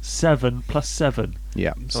 7 plus 7.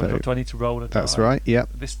 Yeah. So do I need to roll a die? That's right.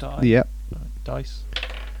 Yep. This die? Yep. Dice.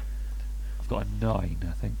 I've got a 9,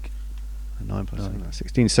 I think. 9 plus 7, that's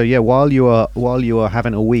 16. So yeah, while you are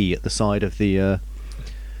having a wee at the side of the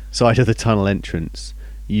tunnel entrance,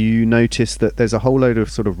 you notice that there's a whole load of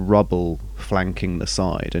sort of rubble flanking the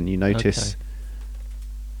side, and you notice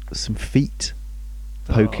some feet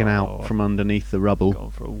poking out from underneath the rubble.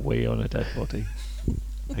 Gone for a wee on a dead body.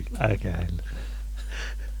 Again.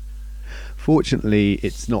 Fortunately,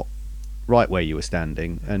 it's not right where you were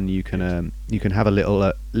standing, and you can have a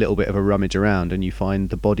little bit of a rummage around, and you find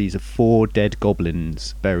the bodies of 4 dead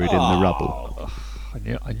goblins buried in the rubble. I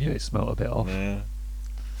knew it smelt a bit off. Yeah.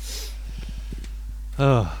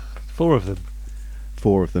 4 of them.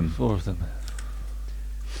 4 of them. 4 of them.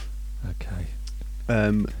 Okay.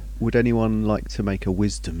 Would anyone like to make a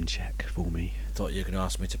wisdom check for me? I thought you were going to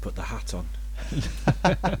ask me to put the hat on.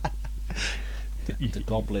 The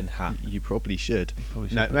goblin hat. You probably should.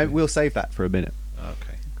 No, maybe we'll save that for a minute.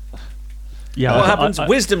 Okay. Yeah. What happens?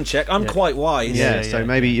 Wisdom check. I'm quite wise. Yeah. So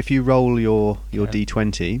maybe if you roll your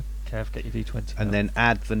d20, Kev, get your d20, and then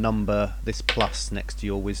add the number, this plus next to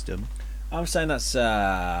your wisdom. I'm saying that's.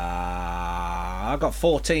 I got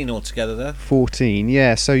 14 altogether there. 14.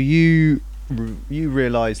 Yeah. So you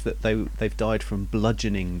realise that they've died from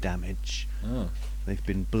bludgeoning damage. Oh. They've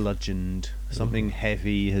been bludgeoned. Something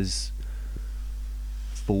heavy has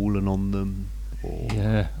fallen on them. Or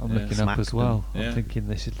yeah, I'm looking up as well. Yeah. I'm thinking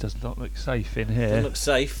this does not look safe in here. Doesn't look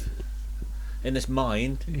safe in this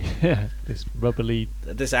mine. Yeah, this rubbly.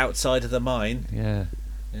 This outside of the mine. Yeah.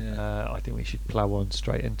 Yeah. I think we should plough on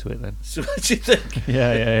straight into it then. So what do you think?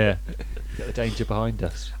 Yeah. Get the danger behind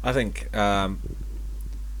us. I think. I'll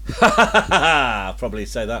probably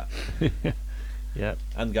say that. Yeah.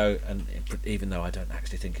 And go, and even though I don't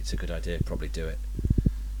actually think it's a good idea, probably do it.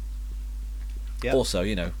 Yep. Also,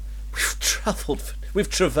 we've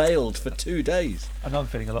travailed for 2 days. And I'm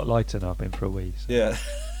feeling a lot lighter now. I've been for a wee. So yeah.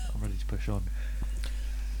 I'm ready to push on.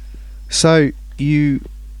 So you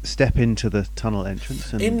step into the tunnel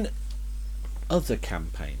entrance. And In other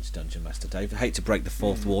campaigns, Dungeon Master Dave, I hate to break the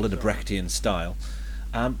fourth wall in a Brechtian style,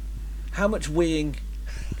 how much weeing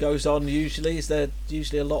goes on usually? Is there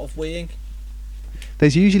usually a lot of weeing?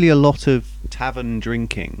 There's usually a lot of tavern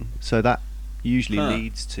drinking, so that usually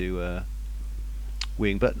leads to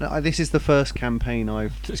weeing. But no, this is the first campaign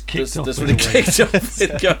I've Just kicked off. That's with what a it wee. kicked off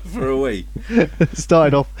with Go for a Wee.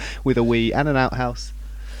 started off with a wee and an outhouse.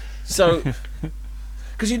 So,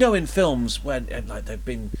 because in films when like they've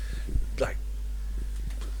been like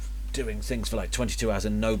doing things for like 22 hours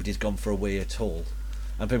and nobody's gone for a wee at all,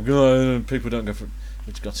 and people go, oh, people don't go for.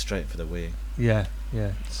 We've got straight for the wee. Yeah.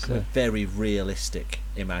 It's, We're very realistic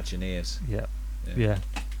Imagineers. yeah.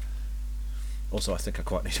 Also, I think I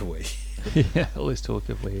quite need a wee. Yeah. Always talk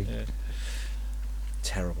of weeing. Yeah.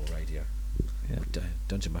 Terrible radio. Yeah.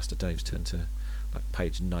 Dungeonmaster Dave's turned to like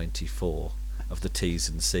page 94 of the T's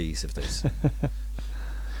and C's of this.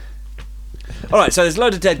 All right, so there's a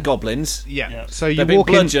load of dead goblins. Yeah. So you They've been walk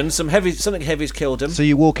in. bludgeoned. Something heavy's killed them. So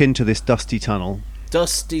you walk into this dusty tunnel.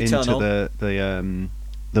 Dusty into tunnel. the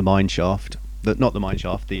mine shaft. Not the mine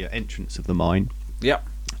shaft. The entrance of the mine. Yep.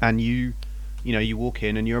 And you walk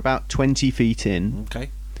in and you're about 20 feet in. Okay.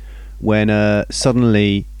 When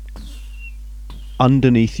suddenly,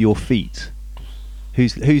 underneath your feet,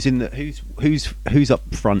 who's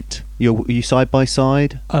up front? Are you side by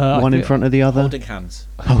side? One in front of the other. Holding hands.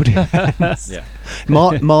 Holding hands. Yeah.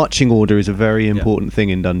 Marching order is a very important thing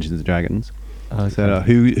in Dungeons and Dragons. Okay. So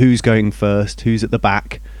who's going first? Who's at the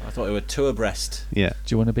back? I thought we were two abreast. Yeah.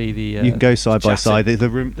 Do you want to be the? You can go side by side.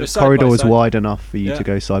 The corridor is wide enough for you to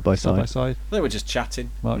go side by side by side. side, They were just chatting,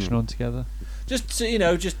 marching on together. just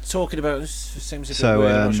talking about. Seems a bit So,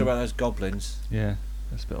 weird. I'm not sure about those goblins. Yeah,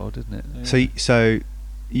 that's a bit odd, isn't it? Yeah. So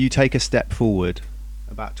you take a step forward,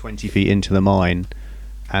 about 20 feet into the mine,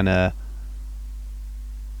 and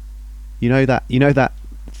you know that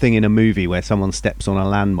thing in a movie where someone steps on a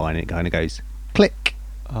landmine and it kind of goes click,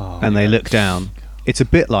 and they look down. It's a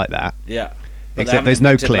bit like that. Yeah. But Except there's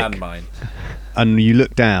no click. Landmine. And you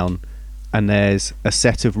look down, and there's a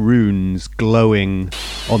set of runes glowing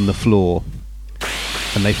on the floor,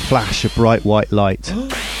 and they flash a bright white light,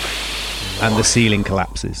 and the ceiling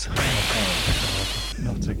collapses.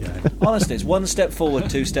 Not again. Honestly, it's one step forward,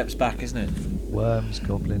 two steps back, isn't it? Worms,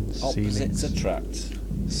 goblins, Opposites ceilings. attract.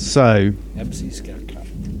 So MC Scarecrow.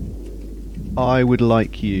 I would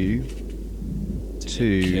like you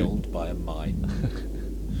to Killed by a mine.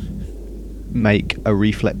 make a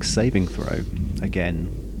reflex saving throw again.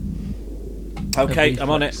 Okay, A I'm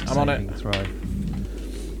on it. reflex I'm on saving it.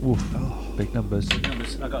 Throw. Oof, big numbers.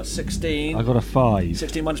 I got 16. I got a 5.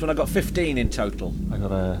 16 minus 1, I got 15 in total. I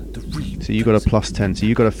got a. So you got a plus 10. So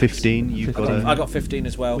you got a 15. You've got I a. got 15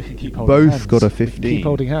 as well. We can keep holding Both hands. got a We can 15. Keep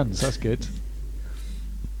holding hands. That's good.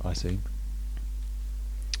 I see.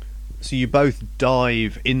 So you both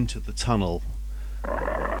dive into the tunnel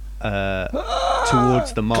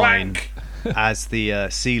towards the mine as the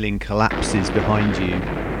ceiling collapses behind you.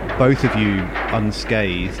 Both of you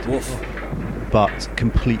unscathed, Woof. but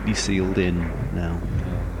completely sealed in now.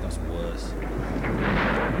 That's worse.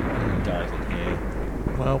 Dive in here.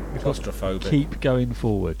 Well, we've got to Claustrophobic. keep going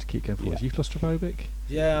forward. Keep going forward. Yeah. Are you claustrophobic?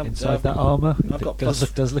 Yeah, Inside that armour? I've got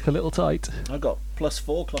does look a little tight. I've got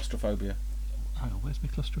 +4 claustrophobia. Hang on, where's my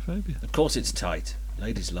claustrophobia? Of course it's tight.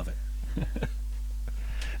 Ladies love it.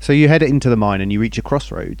 So you head into the mine and you reach a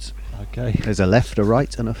crossroads. Okay. There's a left, a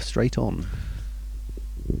right, and a straight on.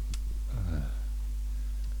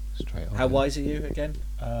 Straight on. How wise are you again?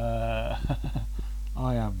 I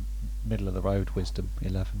am middle of the road. Wisdom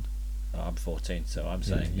 11. Oh, I'm 14, so I'm Yeah,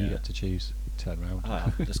 saying you get to choose. Turn round.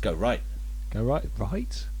 let's go right. Go right.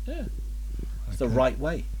 Right. Yeah, it's the Okay. right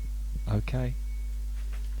way. Okay.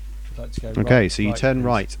 I'd like to go Okay, right, so you right, turn please.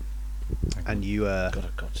 right, Thank and you. you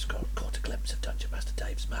Just caught a glimpse of Dungeonmaster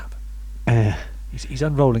Dave's map. He's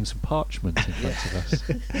unrolling some parchment in front of us.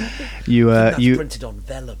 That's you printed on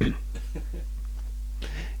vellum.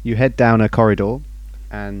 you head down a corridor,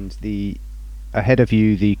 and ahead of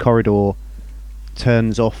you the corridor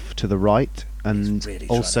turns off to the right, and He's really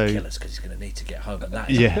also trying to kill us because he's going to need to get home, and that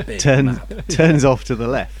is a yeah big turns map. turns off to the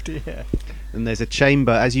left. Yeah. And there's a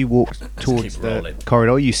chamber as you walk towards keep the rolling.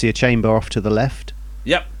 corridor. You see a chamber off to the left,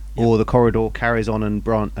 Yep. or the corridor carries on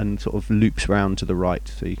and sort of loops round to the right,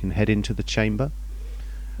 so you can head into the chamber.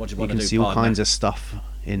 What do you You want to can do? see all partner? kinds of stuff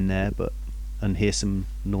in there, and hear some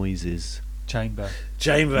noises. Chamber.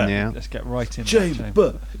 chamber. Yeah. Let's get right in.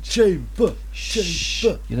 Chamber. Chamber. Shh.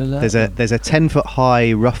 Chamber. You know, There's a 10-foot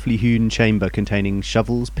high, roughly hewn chamber containing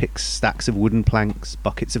shovels, picks, stacks of wooden planks,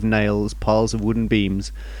 buckets of nails, piles of wooden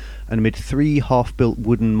beams, and amid 3 half-built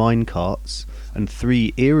wooden mine carts and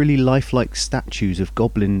 3 eerily lifelike statues of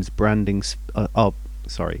goblins brandishing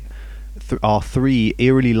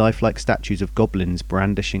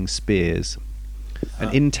spears.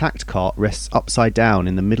 An intact cart rests upside down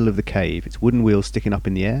in the middle of the cave, its wooden wheels sticking up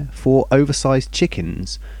in the air. 4 oversized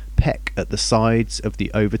chickens peck at the sides of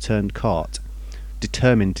the overturned cart.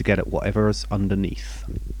 determined to get at whatever's underneath.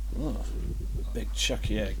 Oh, big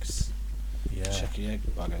chucky eggs. Yeah. Chucky egg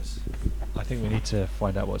buggers. I think we need to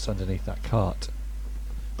find out what's underneath that cart.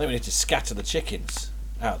 Then we need to scatter the chickens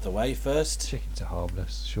out of the way first. Chickens are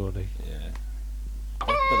harmless, surely. Yeah.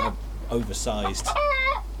 But they're oversized.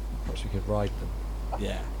 Perhaps we could ride them.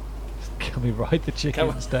 Yeah. Can we ride the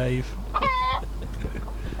chickens, Dave?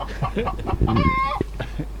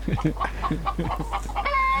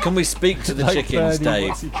 Can we speak to the Like chickens, Bernie, Dave?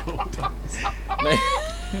 what's he called?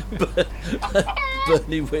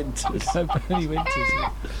 Bernie Winters. No, Bernie Winters.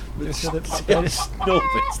 Snorbits the dog.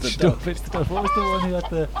 Snorbits the dog. What was the one who had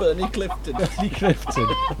the... Bernie Clifton. Bernie Clifton.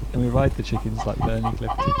 And we ride the chickens like Bernie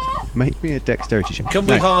Clifton. Make me a dexterity check. Can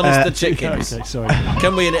we harness the chickens? Okay, sorry.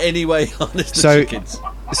 Can we in any way harness the chickens?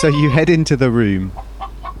 So you head into the room,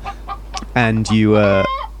 and you,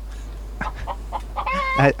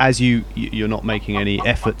 as you're not making any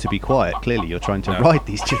effort to be quiet. Clearly, you're trying to ride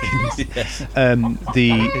these chickens. Yes.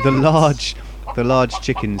 The large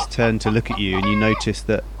chickens turn to look at you, and you notice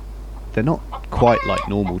that they're not quite like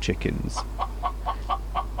normal chickens.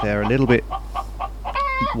 They're a little bit.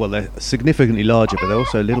 Well, they're significantly larger, but they're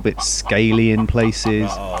also a little bit scaly in places,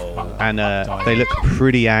 and they look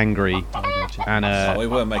pretty angry. And we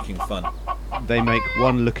were making fun. They make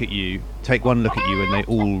one look at you, and they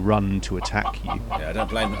all run to attack you. Yeah, I don't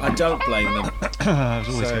blame them. It was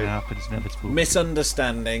always going to happen. It's inevitable.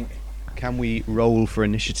 Misunderstanding. Can we roll for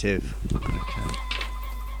initiative? Okay.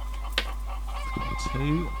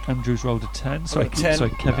 2. Andrew's rolled a 10. Sorry, 10.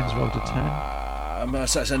 Sorry, Kevin's rolled a 10.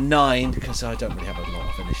 So it's a 9 because I don't really have a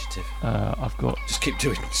lot of initiative. I've got Just keep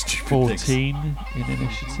doing stupid 14 things. in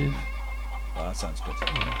initiative. Oh, that sounds good.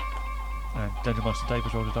 And Dungeonmaster Dave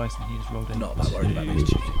has rolled a dice, and he's rolled a Not that worried about these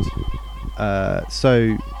chickens.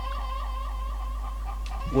 So,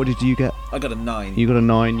 what did you get? I got a 9. You got a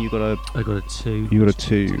 9. You got a. I got a 2. You got a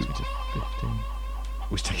 2. Takes me to 15.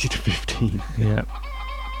 Which takes you to 15. Yeah.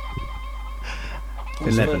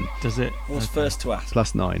 11 Does it? What's first to ask?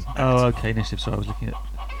 plus 9. Oh, okay. Initiative. Sorry, I was looking at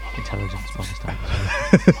intelligence. My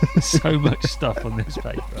mistake. So much stuff on this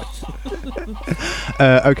paper.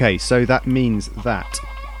 Okay, so that means that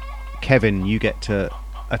Kevin, you get to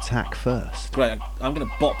attack first. Right, I'm going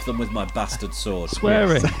to bop them with my bastard sword.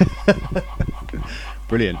 Swearing.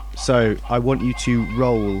 Brilliant. So I want you to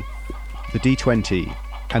roll the d20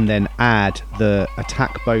 and then add the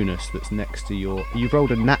attack bonus that's next to your... You've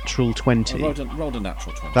rolled a natural 20. I rolled a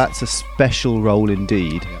natural 20. That's a special roll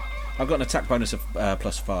indeed. Yeah. I've got an attack bonus of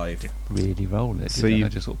plus 5. Really roll it. So So you- I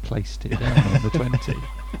just sort of placed it down on the 20.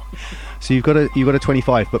 So you've got a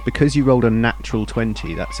 25, but because you rolled a natural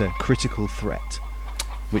 20, that's a critical threat,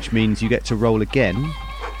 which means you get to roll again,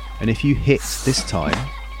 and if you hit this time,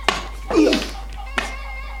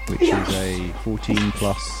 which is a 14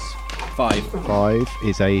 plus 5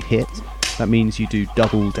 is a hit, that means you do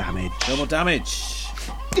double damage. Double damage.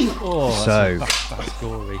 Oh, So- that's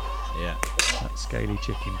gory. Yeah. That scaly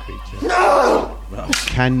chicken creature. Well,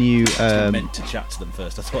 Can you... I meant to chat to them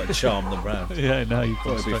first. I thought I'd charm them round. Yeah, no, you've I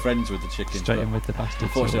got thought I'd be friends with the chickens. straight but in with the bastard.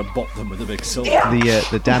 Unfortunately, I bopped them with a big sword.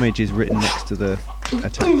 the damage is written next to the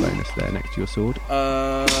attack bonus there, next to your sword.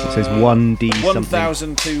 It says 1d something.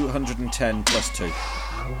 1,210 plus 2.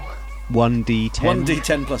 1d10.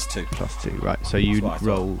 1d10 plus 2. Plus 2, right. So you That's what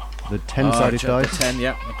I roll the 10-sided The dice. 10,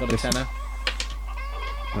 yeah. I've got a This- tenner.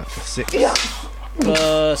 That's a 6.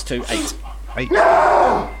 Plus 2, 8. 8.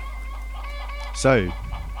 So,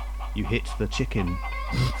 you hit the chicken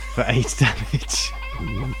for 8 damage.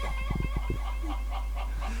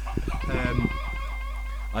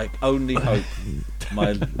 I only hope,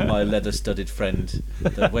 my leather-studded friend,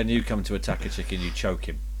 that when you come to attack a chicken, you choke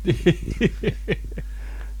him.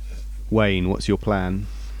 Wayne, what's your plan?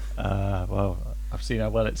 Well, I've seen how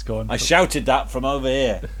well it's gone. I shouted that from over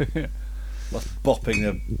here. What's bopping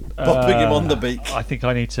him on the beak? I think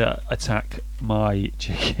I need to attack my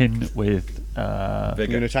chicken with You're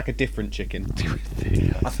going to attack a different chicken.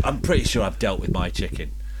 I'm pretty sure I've dealt with my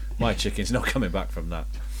chicken. My chicken's not coming back from that.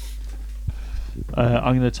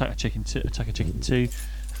 I'm going to attack a chicken 2.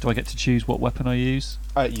 Do I get to choose what weapon I use?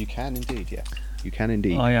 You can indeed, yes. You can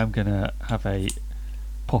indeed. I am going to have a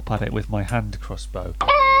pop at it with my hand crossbow.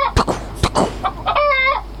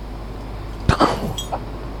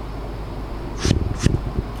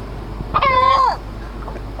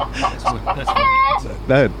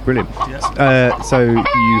 No, brilliant. Yeah. So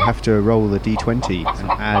you have to roll the d20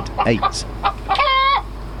 and add 8.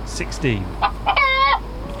 16.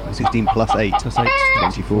 16 plus 8. Plus 8.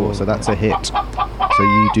 24, so that's a hit. So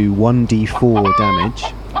you do 1d4 damage.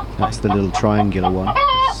 That's the little triangular one.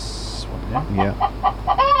 This one here. Yeah.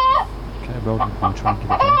 Okay, I rolled with my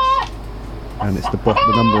triangular dice. and it's the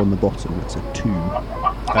number on the bottom. It's a 2.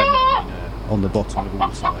 On the bottom of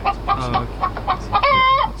all sides. Oh, okay.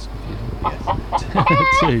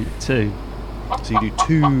 Yes. 2. So you do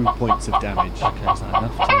 2 points of damage. Okay, is that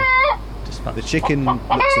enough to dispatch? The chicken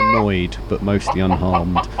looks annoyed, but mostly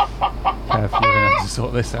unharmed. Kev, you're going to have to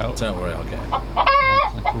sort this out. Don't worry, I'll get it. Can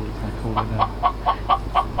I call it now?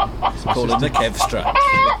 Call in the Kev strap.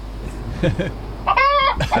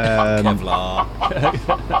 Kevlar.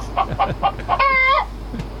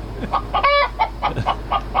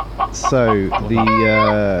 So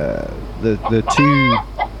the 2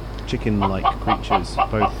 chicken-like creatures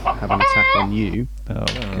both have an attack on you. Oh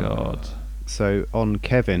God! So on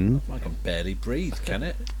Kevin, I can barely breathe. Can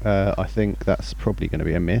it? I think that's probably going to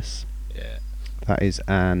be a miss. Yeah. That is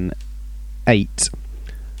an 8,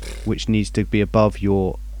 which needs to be above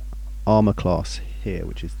your armor class here,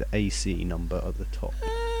 which is the AC number at the top.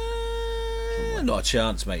 Not a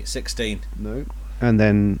chance, mate. 16. No. And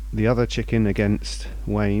then the other chicken against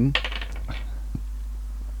Wayne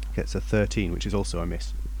gets a 13, which is also a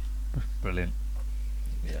miss. Brilliant.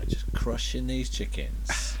 Yeah, just crushing these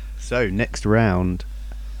chickens. So next round,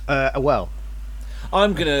 well,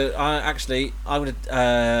 I'm gonna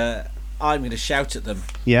shout at them.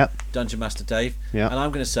 Yeah. Dungeonmaster Dave. Yeah. And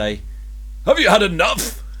I'm gonna say, "Have you had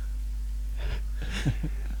enough?"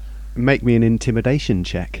 Make me an intimidation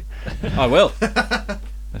check. I will.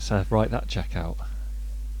 Let's write that check out.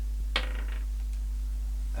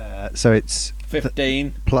 So it's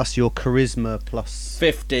 15 plus your charisma plus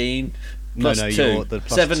 15 plus 2. You're the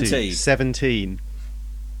plus 17. 2. 17.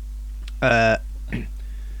 The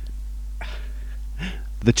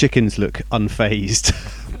chickens look unfazed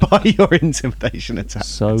by your intimidation attack.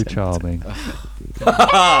 So charming.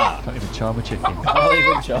 Can't even charm a chicken. I'll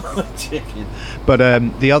even charm a chicken. But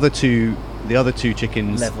the other two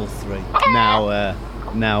chickens Level 3.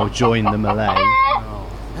 now join the melee.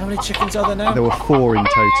 How many chickens are there now? There were 4 in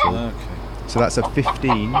total. Okay. So that's a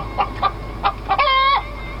 15.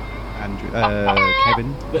 Andrew,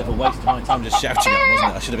 Kevin. Bit of a waste of my time just shouting at him,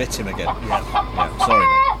 wasn't it? I should have hit him again. Yeah, sorry,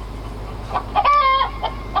 mate.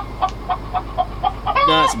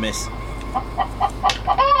 No, that's a miss.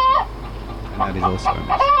 And that is also a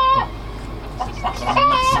miss. A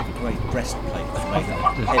massive grey breastplate made of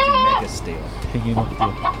heavy mega steel. Pinging off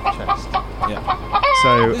your chest. Yeah. So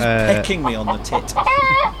Who's pecking me on the tit?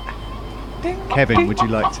 Kevin, would you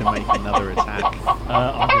like to make another attack?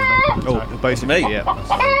 I'm going to make an attack. Oh, both of me? you, yeah.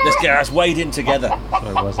 Let's get us weighed in together.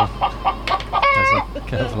 Sorry, was I?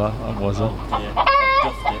 Kevlar, I wasn't. Oh dear, I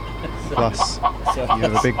duffed it. Plus, you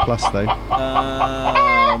have a big plus though.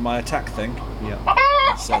 My attack thing. Yeah.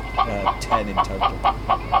 That's 10 in total.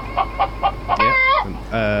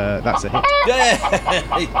 Yeah. That's a hit.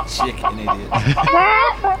 Yeah, chicken idiot.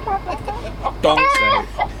 Donk. So,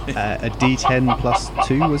 a D10 plus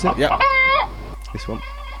 2, was it? Yeah. This one.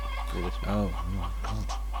 Oh God.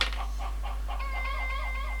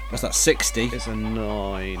 That's not 60. It's a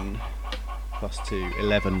 9 plus 2,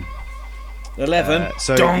 11. 11.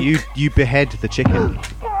 So Donk. you behead the chicken.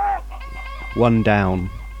 1 down,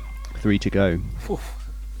 3 to go.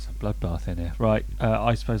 It's a bloodbath in here. Right,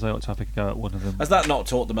 I suppose I ought to have a go at one of them. Has that not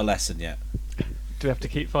taught them a lesson yet? Do we have to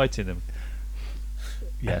keep fighting them?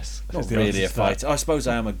 Yes. Not is the really answer a to that. fighter. I suppose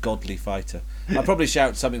I am a godly fighter. I'd probably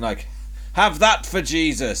shout something like, "Have that for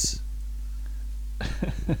Jesus."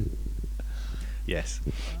 Yes.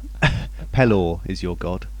 Pelor is your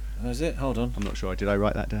god. Oh, is it? Hold on. I'm not sure. Did I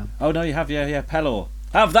write that down? Oh no, you have. Yeah. Pelor.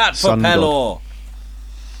 Have that for Sun god.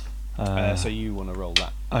 Pelor. So you want to roll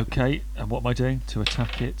that? Okay, and what am I doing? To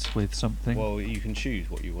attack it with something? Well, you can choose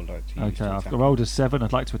what you would like to use. Okay, to I've attack. rolled a 7.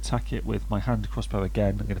 I'd like to attack it with my hand crossbow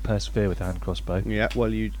again. I'm going to persevere with the hand crossbow. Yeah, well,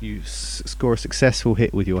 you score a successful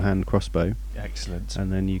hit with your hand crossbow, Excellent. and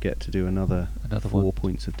then you get to do another 4 one.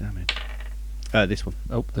 points of damage. This one.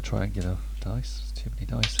 Oh, the triangular dice. Too many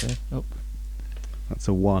dice here. Oh, That's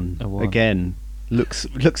a 1. A 1. Again, looks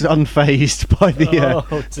unfazed by the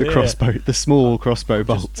Oh, the dear. crossbow, the small crossbow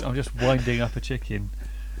bolt. I'm just winding up a chicken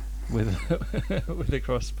with with a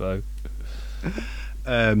crossbow.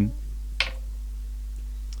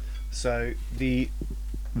 So the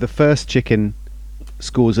first chicken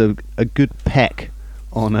scores a good peck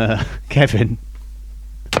on Kevin,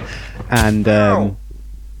 and Oh,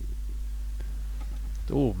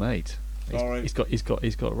 mate. Sorry. He's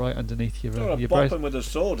got right underneath your I'll your bop breast, him with a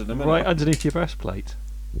sword in a minute. right underneath your breastplate.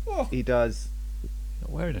 he does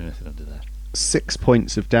Not wearing anything under there. 6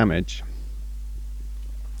 points of damage.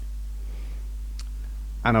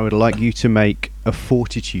 And I would like you to make a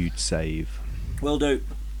fortitude save. Will do.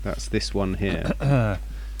 That's this one here.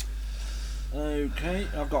 Okay,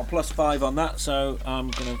 I've got a +5 on that, so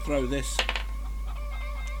I'm going to throw this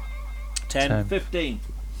 10, 15.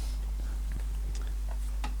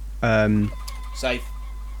 Safe.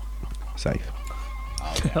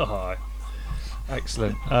 Oh,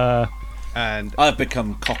 excellent. And I've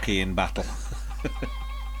become cocky in battle.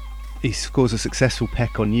 he scores a successful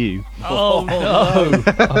peck on you. Oh no!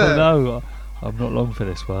 Oh no! I'm not long for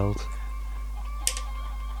this world.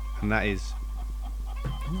 And that is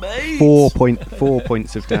Mate! 4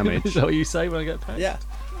 points of damage. Is that what you say when I get pecked? Yeah.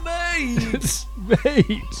 Mate!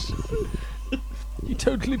 Mate! He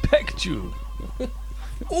totally pecked you.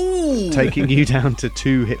 Ooh! Taking you down to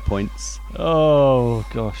 2 hit points. Oh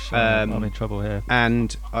gosh, I'm in trouble here.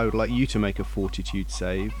 And I would like you to make a fortitude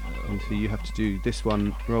save. And so you have to do this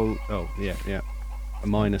one. Roll. Oh, yeah. A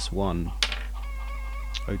 -1.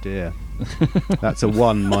 Oh dear. That's a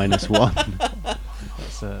 1 -1.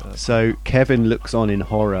 So Kevin looks on in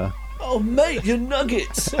horror. Oh, mate, your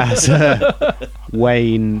nuggets! As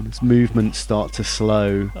Wayne's movements start to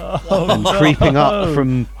slow and creeping up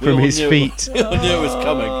from his feet. We all knew it was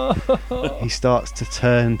coming. He starts to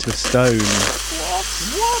turn to stone.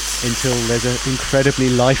 What? Until there's an incredibly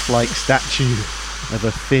lifelike statue of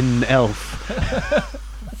a thin elf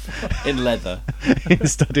In leather. in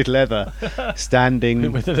studded leather,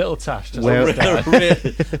 standing With a little tash, just Well-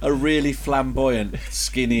 A really flamboyant,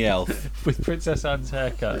 skinny elf. with Princess Anne's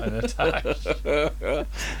haircut and a tash.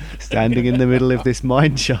 standing in the middle of this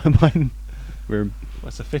mine room.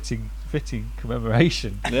 That's a fitting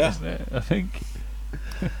commemoration, Yeah. isn't it? I think.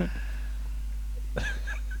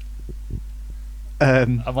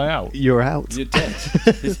 Am I out? You're out. You're dead.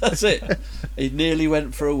 That's it. He nearly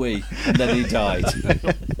went for a wee, and then he died.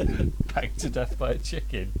 Banged to death by a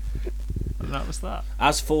chicken. And that was that.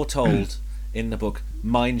 As foretold in the book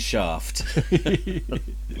Mine Shaft.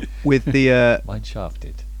 With the Mine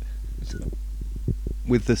shafted.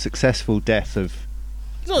 with the successful death of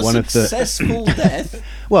It's not One a of the- successful death.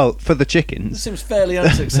 well, for the It chickens, seems fairly a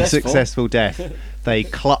unsuccessful. successful death, they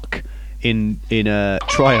cluck in a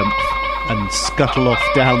triumph and scuttle off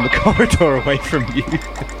down the corridor away from you.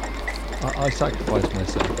 I sacrificed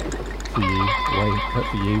myself for you. Wait,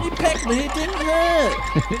 for you. You pecked me, it didn't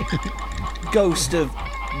hurt. Ghost of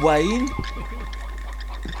Wayne.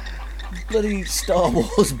 Bloody Star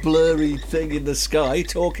Wars blurry thing in the sky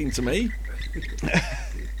talking to me.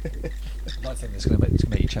 I think it's going to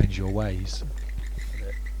make you change your ways.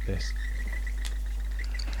 This.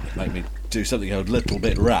 Make me do something a little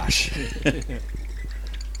bit rash.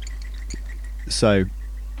 So,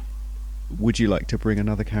 would you like to bring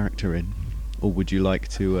another character in, or would you like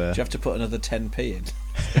to? Do you have to put another 10p in?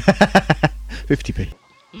 50p.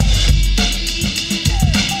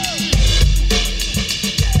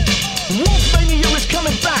 Wolfmania is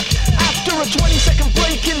coming back after a 20-second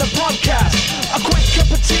break in the podcast. A quick cup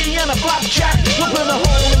of tea and a flapjack will burn a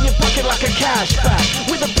hole in your pocket like a cash bag.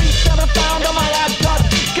 With a beat that I found on my iPod,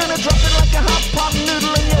 gonna drop it like a hot pot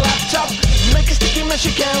noodle in your laptop. Make a sticky mess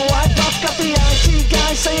you can't wipe off. Got the IT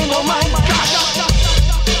guy saying, oh my gosh.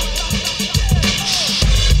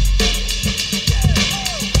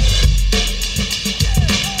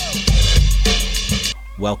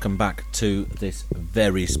 Welcome back to this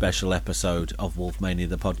very special episode of Wolfmania,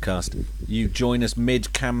 the podcast. You join us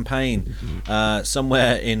mid-campaign,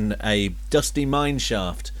 somewhere in a dusty mine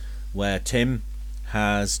shaft, where Tim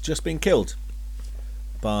has just been killed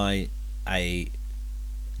by a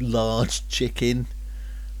large chicken,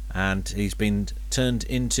 and he's been turned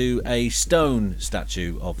into a stone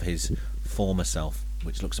statue of his former self,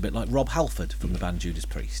 which looks a bit like Rob Halford from the band Judas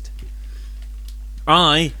Priest.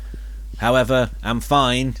 I, however, am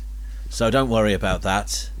fine, so don't worry about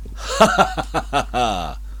that.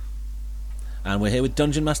 And we're here with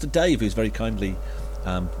Dungeonmaster Dave, who's very kindly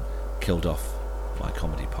killed off my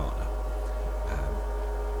comedy partner.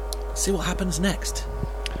 See what happens next.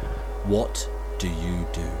 What do you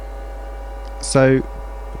do? So,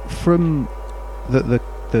 from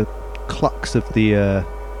the clucks of the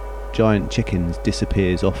giant chickens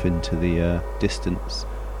disappears off into the distance,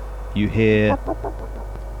 you hear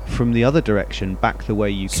from the other direction, back the way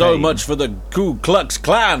you came. So much for the Ku Klux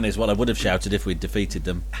Klan is what I would have shouted if we'd defeated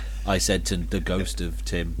them. I said to the ghost of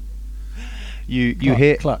Tim. You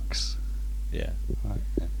hear clucks. Yeah. Right.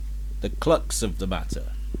 The clucks of the matter.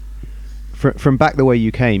 from back the way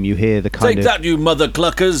you came. You hear the kind Take of that, you mother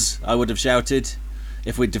cluckers! I would have shouted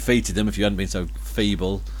if we'd defeated them. If you hadn't been so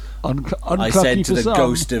feeble. I said to the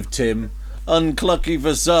ghost of Tim, unclucky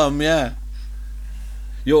for some, yeah.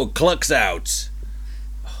 Your cluck's out.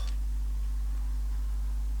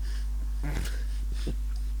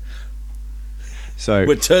 So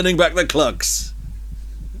We're turning back the clucks.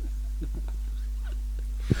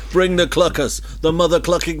 Bring the cluckers, the mother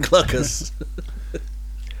clucking cluckers.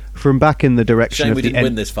 From back in the direction Shame of we the didn't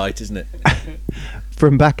win this fight, isn't it?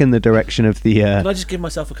 From back in the direction of the. Can I just give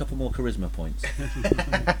myself a couple more charisma points?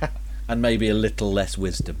 And maybe a little less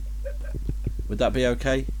wisdom. Would that be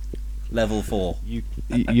okay? Level 4. You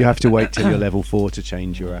have to wait till you're level 4 to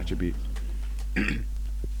change your attribute.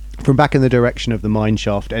 From back in the direction of the mine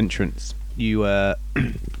shaft entrance, you,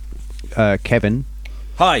 Kevin.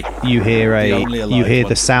 Hi. You hear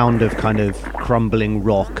the sound of kind of crumbling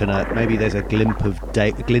rock, and maybe there's a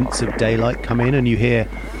glints of daylight come in, and you hear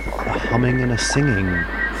a humming and a singing,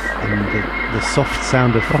 and the soft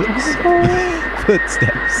sound of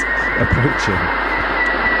footsteps approaching.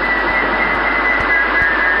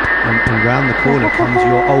 And round the corner comes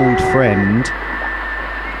your old friend.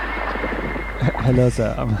 Hello,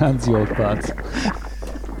 sir. I'm Hans Yorkbutt.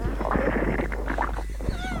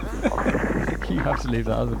 You have to leave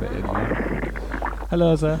that other bit in there.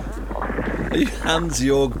 Hello, sir. Are you Hans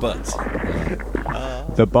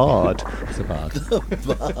Yorkbutt? The bard. It's a bard.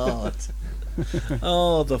 The bard.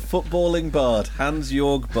 Oh, the footballing bard, Hans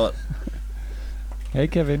Yorkbutt. Hey,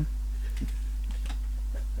 Kevin.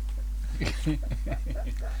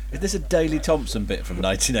 Is this a Daley Thompson bit from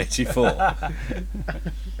 1984?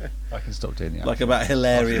 I can stop doing the accent. Like about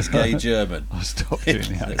hilarious gay German. I'll stop doing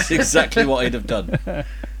the accent. That's exactly what he'd have done.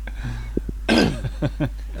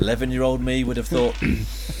 11-year-old me would have thought.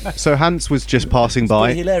 So Hans was just passing It's by.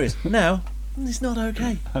 pretty hilarious. No, it's not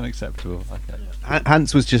okay. Unacceptable. Okay.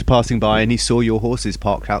 Hans was just passing by, and he saw your horses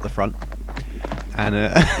parked out the front, and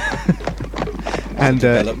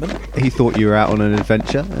Development. he thought you were out on an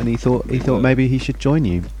adventure, and he thought maybe he should join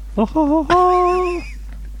you. I'm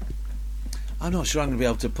not sure I'm going to be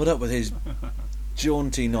able to put up with his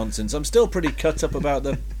jaunty nonsense. I'm still pretty cut up about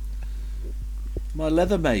my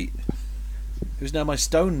leather mate, who's now my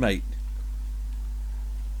stone mate.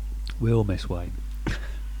 We'll miss Wayne.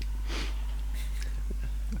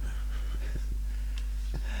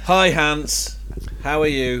 Hi, Hans. How are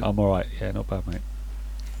you? I'm alright. Yeah, not bad, mate.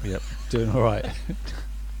 Yep, doing alright.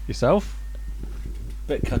 Yourself?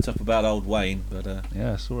 Bit cut up about old Wayne, but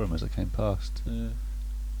Yeah, I saw him as I came past. you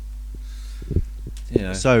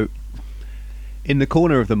know. So, in the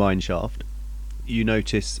corner of the mine shaft, you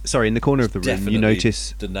notice. Sorry, in the corner of the room, Definitely you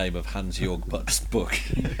notice the name of Hans Yorkbutt's book.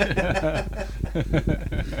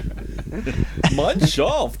 Mine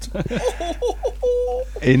shaft.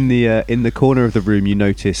 in the corner of the room, you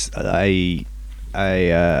notice a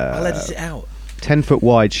I'll edit it out. 10-foot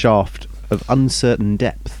wide shaft of uncertain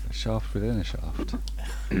depth. A shaft within a shaft.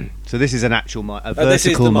 So this is an actual this is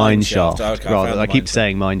vertical the mine mine shaft. shaft. Okay, I rather, found I the keep mine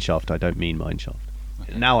saying mine shaft. I don't mean mine shaft.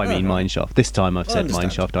 Okay. Now I mean no. mine shaft. This time I've I said mine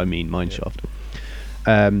understand. shaft. I mean mine shaft.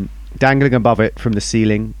 Dangling above it from the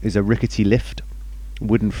ceiling is a rickety lift,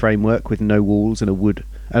 wooden framework with no walls, and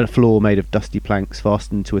a floor made of dusty planks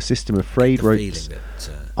fastened to a system of frayed The ropes, feeling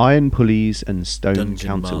that iron pulleys, and stone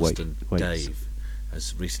Dungeonmaster counterweights. Dave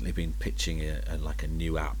has recently been pitching a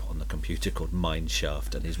new app on the computer called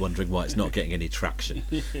Mineshaft, and he's wondering why it's not getting any traction.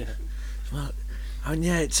 Well,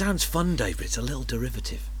 it sounds fun, Dave, but it's a little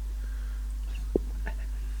derivative.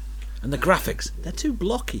 And the graphics, they're too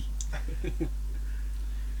blocky.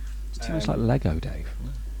 It's too much like Lego, Dave.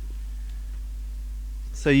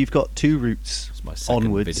 So you've got two routes It's my second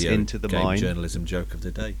onwards video into the game mine. journalism joke of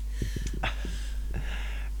the day.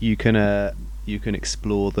 You can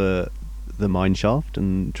explore the mine shaft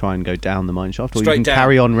and try and go down the mine shaft, or Straight you can down.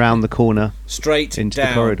 carry on round the corner Straight into down.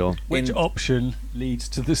 the corridor. Which option leads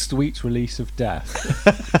to the sweet release of death?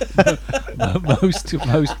 most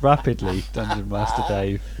rapidly, Dungeon Master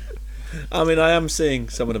Dave. I mean, I am seeing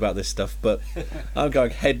someone about this stuff, but I'm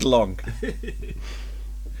going headlong.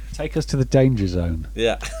 Take us to the danger zone.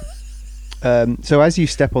 Yeah. So as you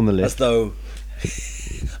step on the As lift, though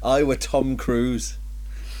I were Tom Cruise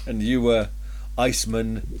and you were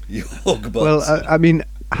Iceman Yorkbutt. well, I mean,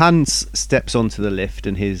 Hans steps onto the lift,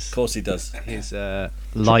 and his Of course he does.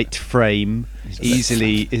 light frame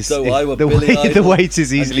easily is So I were the Billy weight, Idol the weight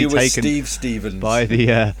is and easily you were taken Steve Stevens. by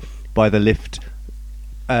the lift.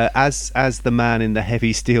 As the man in the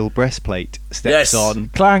heavy steel breastplate steps Yes. on,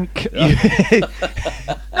 Clank! you, No!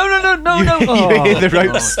 you hear the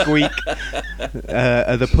Oh, rope squeak.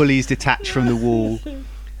 The pulleys detach from the wall,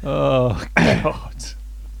 Oh, God.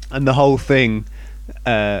 and the whole thing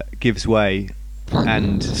gives way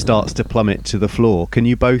and starts to plummet to the floor. Can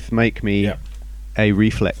you both make me Yeah. a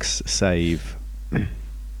reflex save? I'm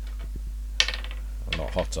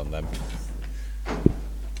not hot on them.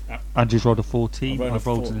 Andrew's rolled a 14. I've I've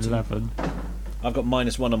rolled a rolled an 14. 11. I've got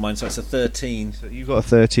 -1 on mine, so it's a 13. So you've got a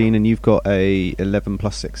 13, and you've got a 11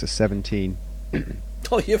 plus 6, a 17.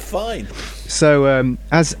 Oh, you're fine. So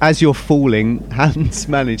as you're falling, Hans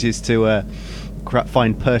manages to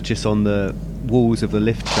find purchase on the walls of the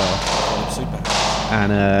lift shaft, Super.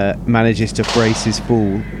 and manages to brace his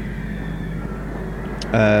fall.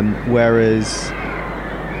 Whereas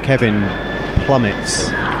Kevin plummets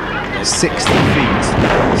 60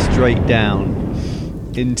 feet straight down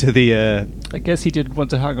into the... I guess he didn't want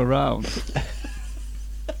to hang around.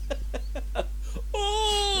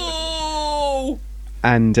 Oh!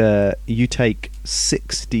 And you take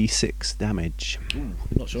 6d6 damage. I'm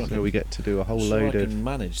not sure. So we get to do a whole sure load I of... can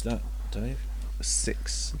manage that, Dave.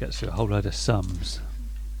 6. We get to a whole load of sums.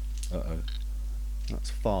 Uh-oh. That's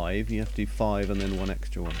 5. You have to do 5 and then 1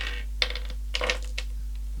 extra one.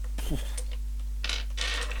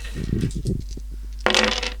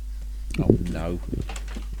 Oh no.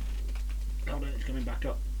 Hold on, it's coming back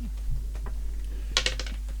up.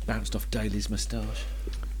 Bounced off Daly's moustache.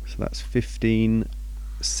 So that's 15,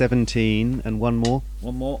 17 and one more.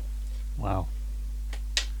 One more. Wow.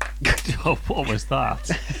 Oh, what was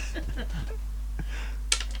that?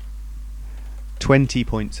 20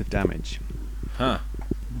 points of damage. Huh.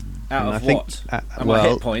 Out And of I think, what? well, my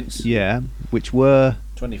hit points? Yeah, which were...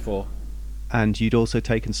 24. And you'd also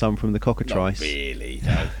taken some from the Not cockatrice. really,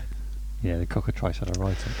 though. Yeah, the cockatrice had a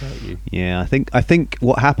right to go at you. Yeah, I think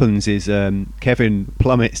what happens is Kevin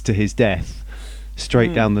plummets to his death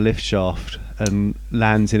straight down the lift shaft and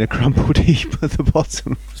lands in a crumpled heap at the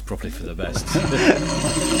bottom, It's probably for the best.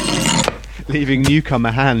 leaving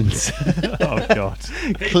newcomer hands Oh, God.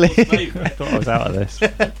 cli- I thought I was out of this.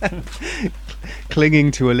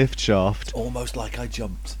 clinging to a lift shaft. Almost like I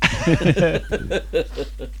jumped.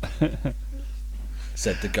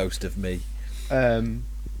 Said the ghost of me.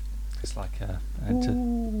 It's like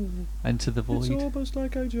Enter the Void. It's almost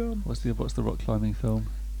like I jumped. What's the rock climbing film?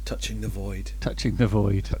 Touching the void. Touching the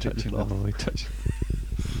Void. Touching the cloth. Void.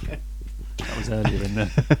 That was earlier in the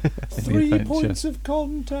 3 adventure. points of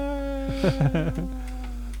contact.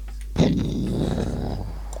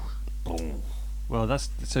 Well, that's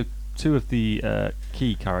so. 2 of the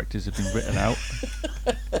key characters have been written out.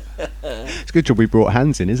 It's a good job we brought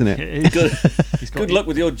hands in, isn't it? It is. Good luck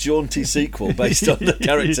with your jaunty sequel based on the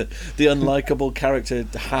character, the unlikable character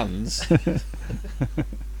Hans.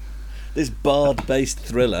 This bard-based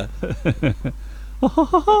thriller. Just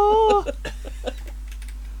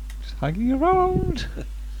hanging around.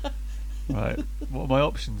 Right. What are my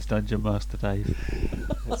options, Dungeon Master Dave?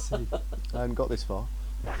 Let's see. I haven't got this far.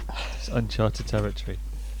 It's uncharted territory.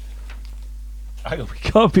 Hang on, we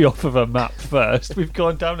can't be off of a map first. We've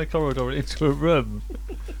gone down a corridor and into a room.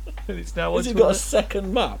 And it's now Has onto it got a... a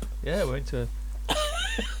second map? Yeah, we're into a...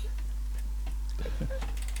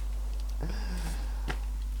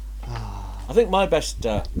 I think my best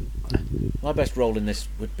role in this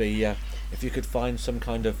would be if you could find some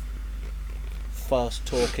kind of fast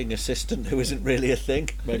talking assistant who isn't really a thing.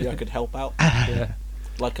 Maybe I could help out. Yeah.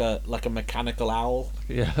 Like a mechanical owl.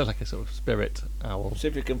 Yeah, like a sort of spirit owl. See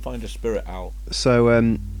if you can find a spirit owl. So at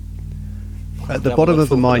the That bottom would of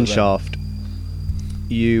the fulfill mine them. shaft,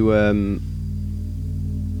 you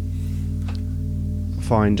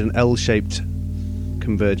find an L-shaped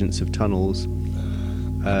convergence of tunnels.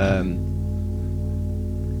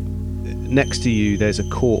 Next to you, there's a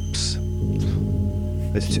corpse.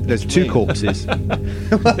 There's 2 corpses.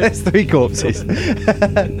 Well, there's 3 corpses.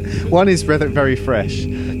 One is very fresh.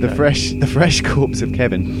 The fresh corpse of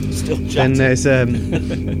Kevin. Still Then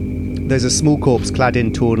chatting. there's a small corpse clad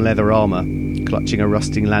in torn leather armour, clutching a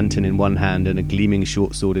rusting lantern in one hand and a gleaming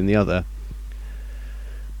short sword in the other.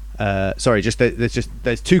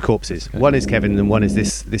 There's 2 corpses. Okay. One is Kevin and one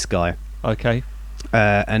is this guy. Okay.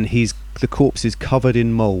 And the corpse is covered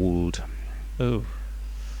in mould, Oh,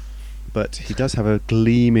 but he does have a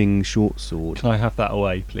gleaming short sword. can I have that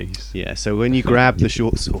away, please? Yeah. So when you grab the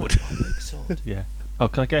short sword, Yeah. Oh,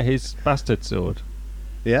 can I get his bastard sword?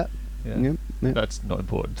 yeah. Yeah. Yeah, yeah. That's not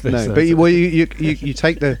important. No, but you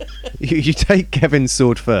take you take Kevin's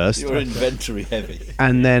sword first, You're inventory heavy.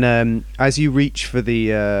 and then as you reach for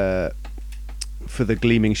the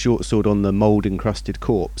gleaming short sword on the mould encrusted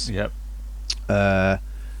corpse, Yep.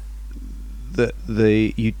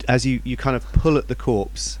 you kind of pull at the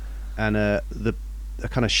corpse, and a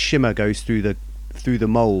kind of shimmer goes through the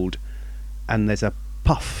mould, and there's a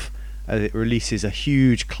puff as it releases a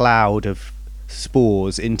huge cloud of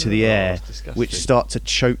spores into the air, that's disgusting. which start to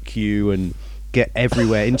choke you and get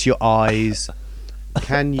everywhere into your eyes.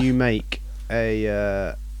 Can you make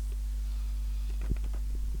a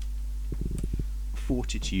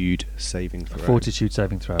fortitude saving throw? Fortitude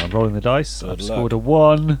saving throw. I'm rolling the dice. Good I've luck. scored a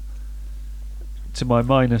 1 to my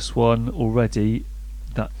 -1 already.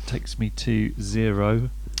 That takes me to 0.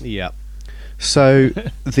 Yeah. So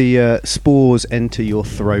the spores enter your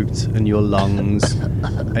throat and your lungs,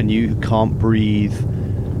 and you can't breathe.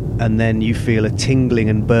 And then you feel a tingling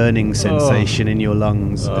and burning sensation in your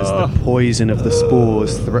lungs as the poison of the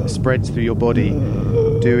spores spreads through your body,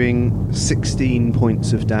 doing 16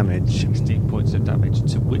 points of damage. 16 points of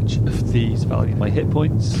damage. To which of these value my hit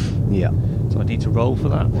points? Yeah. So I need to roll for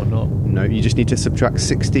that or not? No, you just need to subtract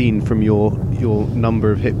 16 from your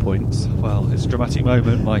number of hit points. Well, it's a dramatic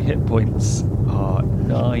moment. My hit points are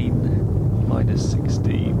 9 minus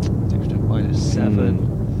 16, minus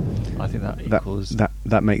 7. I think that equals...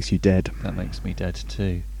 That makes you dead. That makes me dead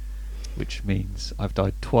too. Which means I've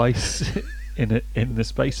died twice in the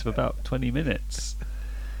space of about 20 minutes.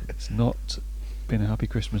 It's not been a happy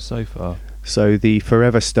Christmas so far. So the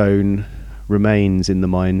Forever Stone remains in the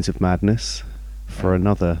Mines of Madness for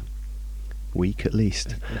another week at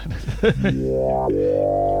least.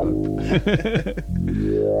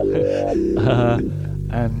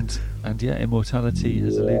 And yeah, immortality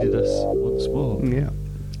has eluded us once more. Yeah.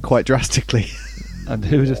 Quite drastically. And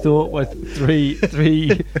who would have thought with three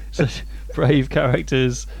such brave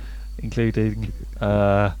characters, including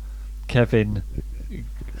Kevin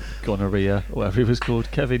Gonorrhea, or whatever he was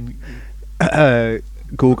called, Kevin Gorgoroth,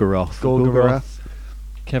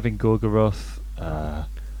 Kevin Gorgoroth,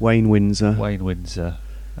 Wayne Windsor,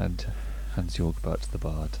 and Hans Jorgbert the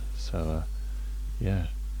Bard. So yeah,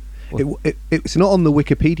 it's not on the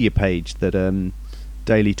Wikipedia page that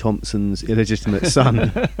Daley Thompson's illegitimate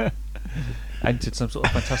son entered some sort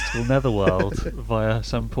of fantastical netherworld via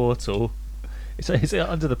some portal. It's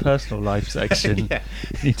under the personal life section. Yeah.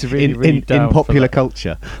 You need to really read down in popular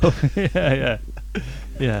culture.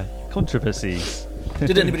 yeah. Controversies.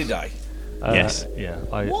 Did anybody die? Yes. Yeah.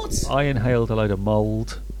 What? I inhaled a load of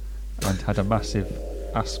mould and had a massive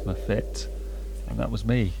asthma fit, and that was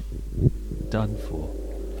me. Done for.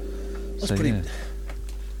 That's pretty. Yeah.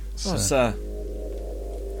 That's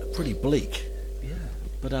pretty bleak. Yeah.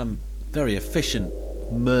 But very efficient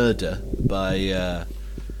murder by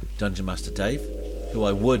Dungeonmaster Dave, who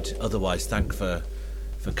I would otherwise thank for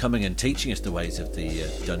coming and teaching us the ways of the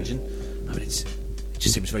dungeon. I mean, it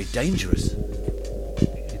just seems very dangerous.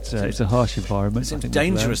 It's a harsh environment. It seems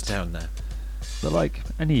dangerous down there. But like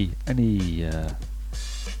any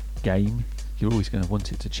game, you're always going to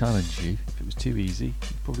want it to challenge you. If it was too easy, you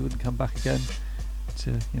probably wouldn't come back again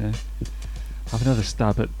to have another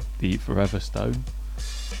stab at the Forever Stone.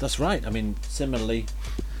 That's right. I mean, similarly,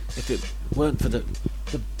 if it weren't for the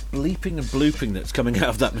bleeping and blooping that's coming out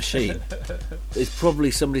of that machine, there's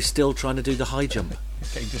probably somebody still trying to do the high jump.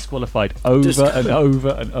 Getting disqualified over and over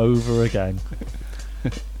and over again.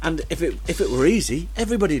 And if it were easy,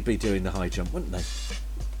 everybody would be doing the high jump, wouldn't they?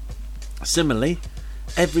 Similarly,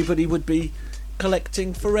 everybody would be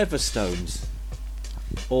collecting Forever Stones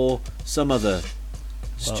or some other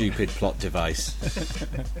stupid plot device.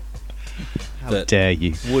 How dare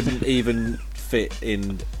you? Wouldn't even fit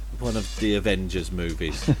in one of the Avengers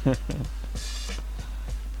movies.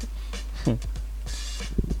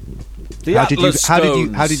 How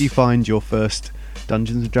did you find your first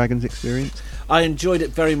Dungeons and Dragons experience? I enjoyed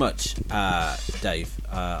it very much, Dave.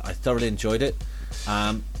 I thoroughly enjoyed it.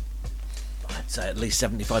 I'd say at least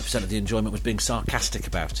 75% of the enjoyment was being sarcastic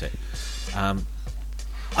about it.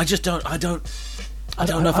 I just don't know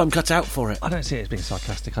if I'm cut out for it. I don't see it as being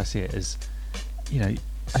sarcastic. I see it as, I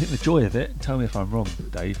think the joy of it, tell me if I'm wrong,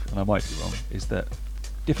 Dave, and I might be wrong, is that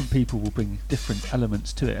different people will bring different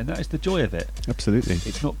elements to it, and that is the joy of it. Absolutely.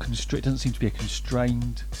 It's not it doesn't seem to be too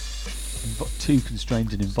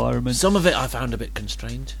constrained an environment. Some of it I found a bit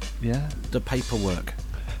constrained. Yeah. The paperwork.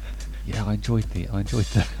 Yeah, I enjoyed the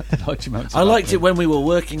large amounts. I liked it when we were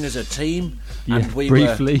working as a team, and we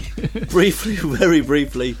briefly, very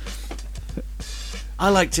briefly. I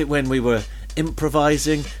liked it when we were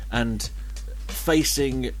improvising and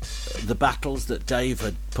facing the battles that Dave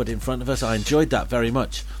had put in front of us. I enjoyed that very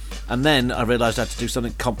much. And then I realised I had to do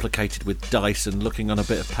something complicated with dice and looking on a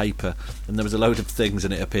bit of paper, and there was a load of things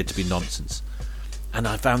and it appeared to be nonsense. And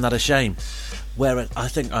I found that a shame. Where I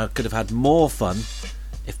think I could have had more fun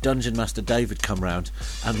if Dungeonmaster Dave had come round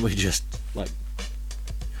and we just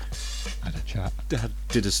had a chat,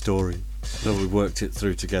 did a story, so we worked it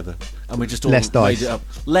through together, and we just all less dice. Made it up.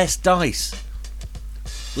 Less dice,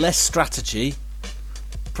 less strategy.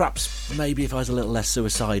 Perhaps maybe if I was a little less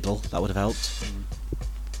suicidal, that would have helped.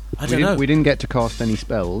 I don't know. We didn't get to cast any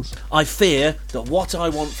spells. I fear that what I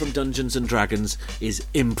want from Dungeons and Dragons is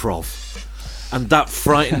improv. And that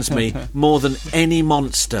frightens me more than any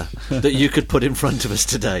monster that you could put in front of us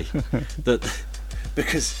today.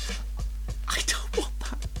 Because I don't want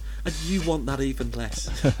that. And you want that even less.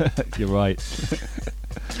 You're right.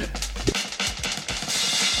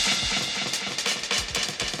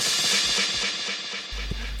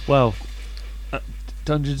 Well,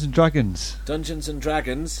 Dungeons and Dragons. Dungeons and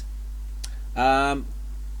Dragons. Done?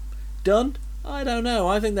 I don't know.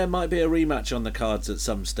 I think there might be a rematch on the cards at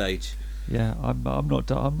some stage. Yeah, I'm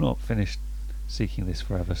not finished seeking this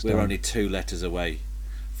Forever Stone. We're only 2 letters away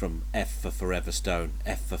from F for Forever Stone,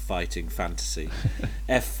 F for Fighting Fantasy,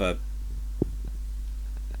 F for...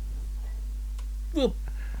 We'll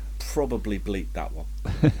probably bleep that one.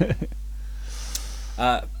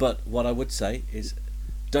 But what I would say is,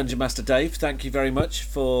 Dungeonmaster Dave, thank you very much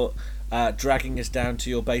for dragging us down to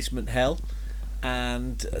your basement hell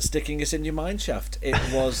and sticking us in your mine shaft. It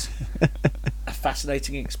was a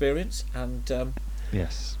fascinating experience, and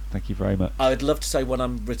yes, thank you very much. I would love to say when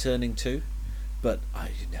I'm returning to, but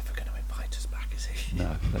you're never going to invite us back, is he?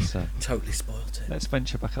 No, let's totally spoiled it. Let's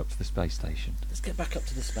venture back up to the space station. Let's get back up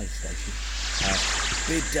to the space station.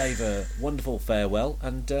 Bid Dave a wonderful farewell,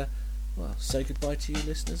 and well, say goodbye to you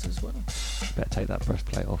listeners as well. You better take that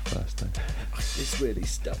breastplate off first, though. It's really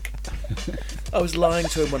stuck. I was lying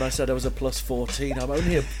to him when I said I was a plus 14. I'm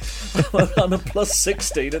only I'm a plus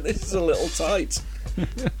 16, and this is a little tight.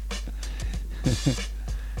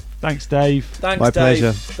 Thanks, Dave. Thanks, My Dave.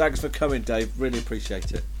 pleasure. Thanks for coming, Dave. Really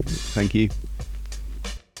appreciate it. Thank you.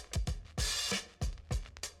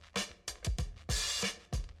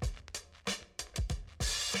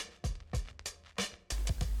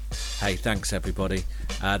 Hey, thanks everybody.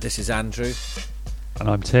 This is Andrew, and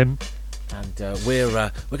I'm Tim, and we're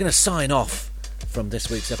going to sign off from this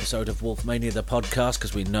week's episode of Wolfmania the podcast,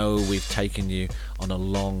 because we know we've taken you on a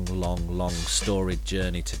long storied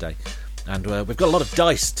journey today, and we've got a lot of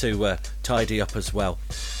dice to tidy up as well.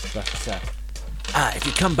 But if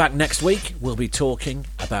you come back next week, we'll be talking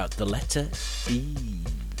about the letter E.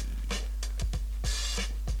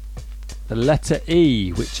 The letter E,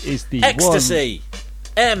 which is the ecstasy.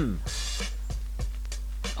 M.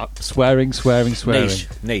 Swearing.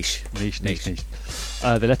 Niche.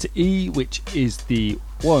 The letter E, which is the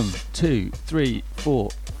 1, 2, 3, 4,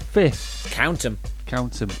 5th. Count 'em.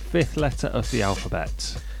 5th letter of the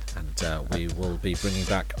alphabet. And we will be bringing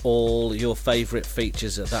back all your favourite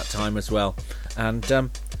features at that time as well. And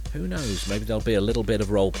who knows, maybe there'll be a little bit of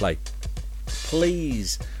roleplay.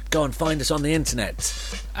 Please go and find us on the internet.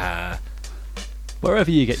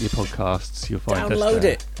 Wherever you get your podcasts, you'll find us there. Download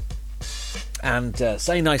it. And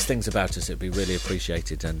say nice things about us. It'd be really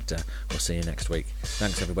appreciated. And we'll see you next week.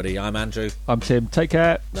 Thanks, everybody. I'm Andrew. I'm Tim. Take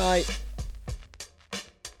care. Night.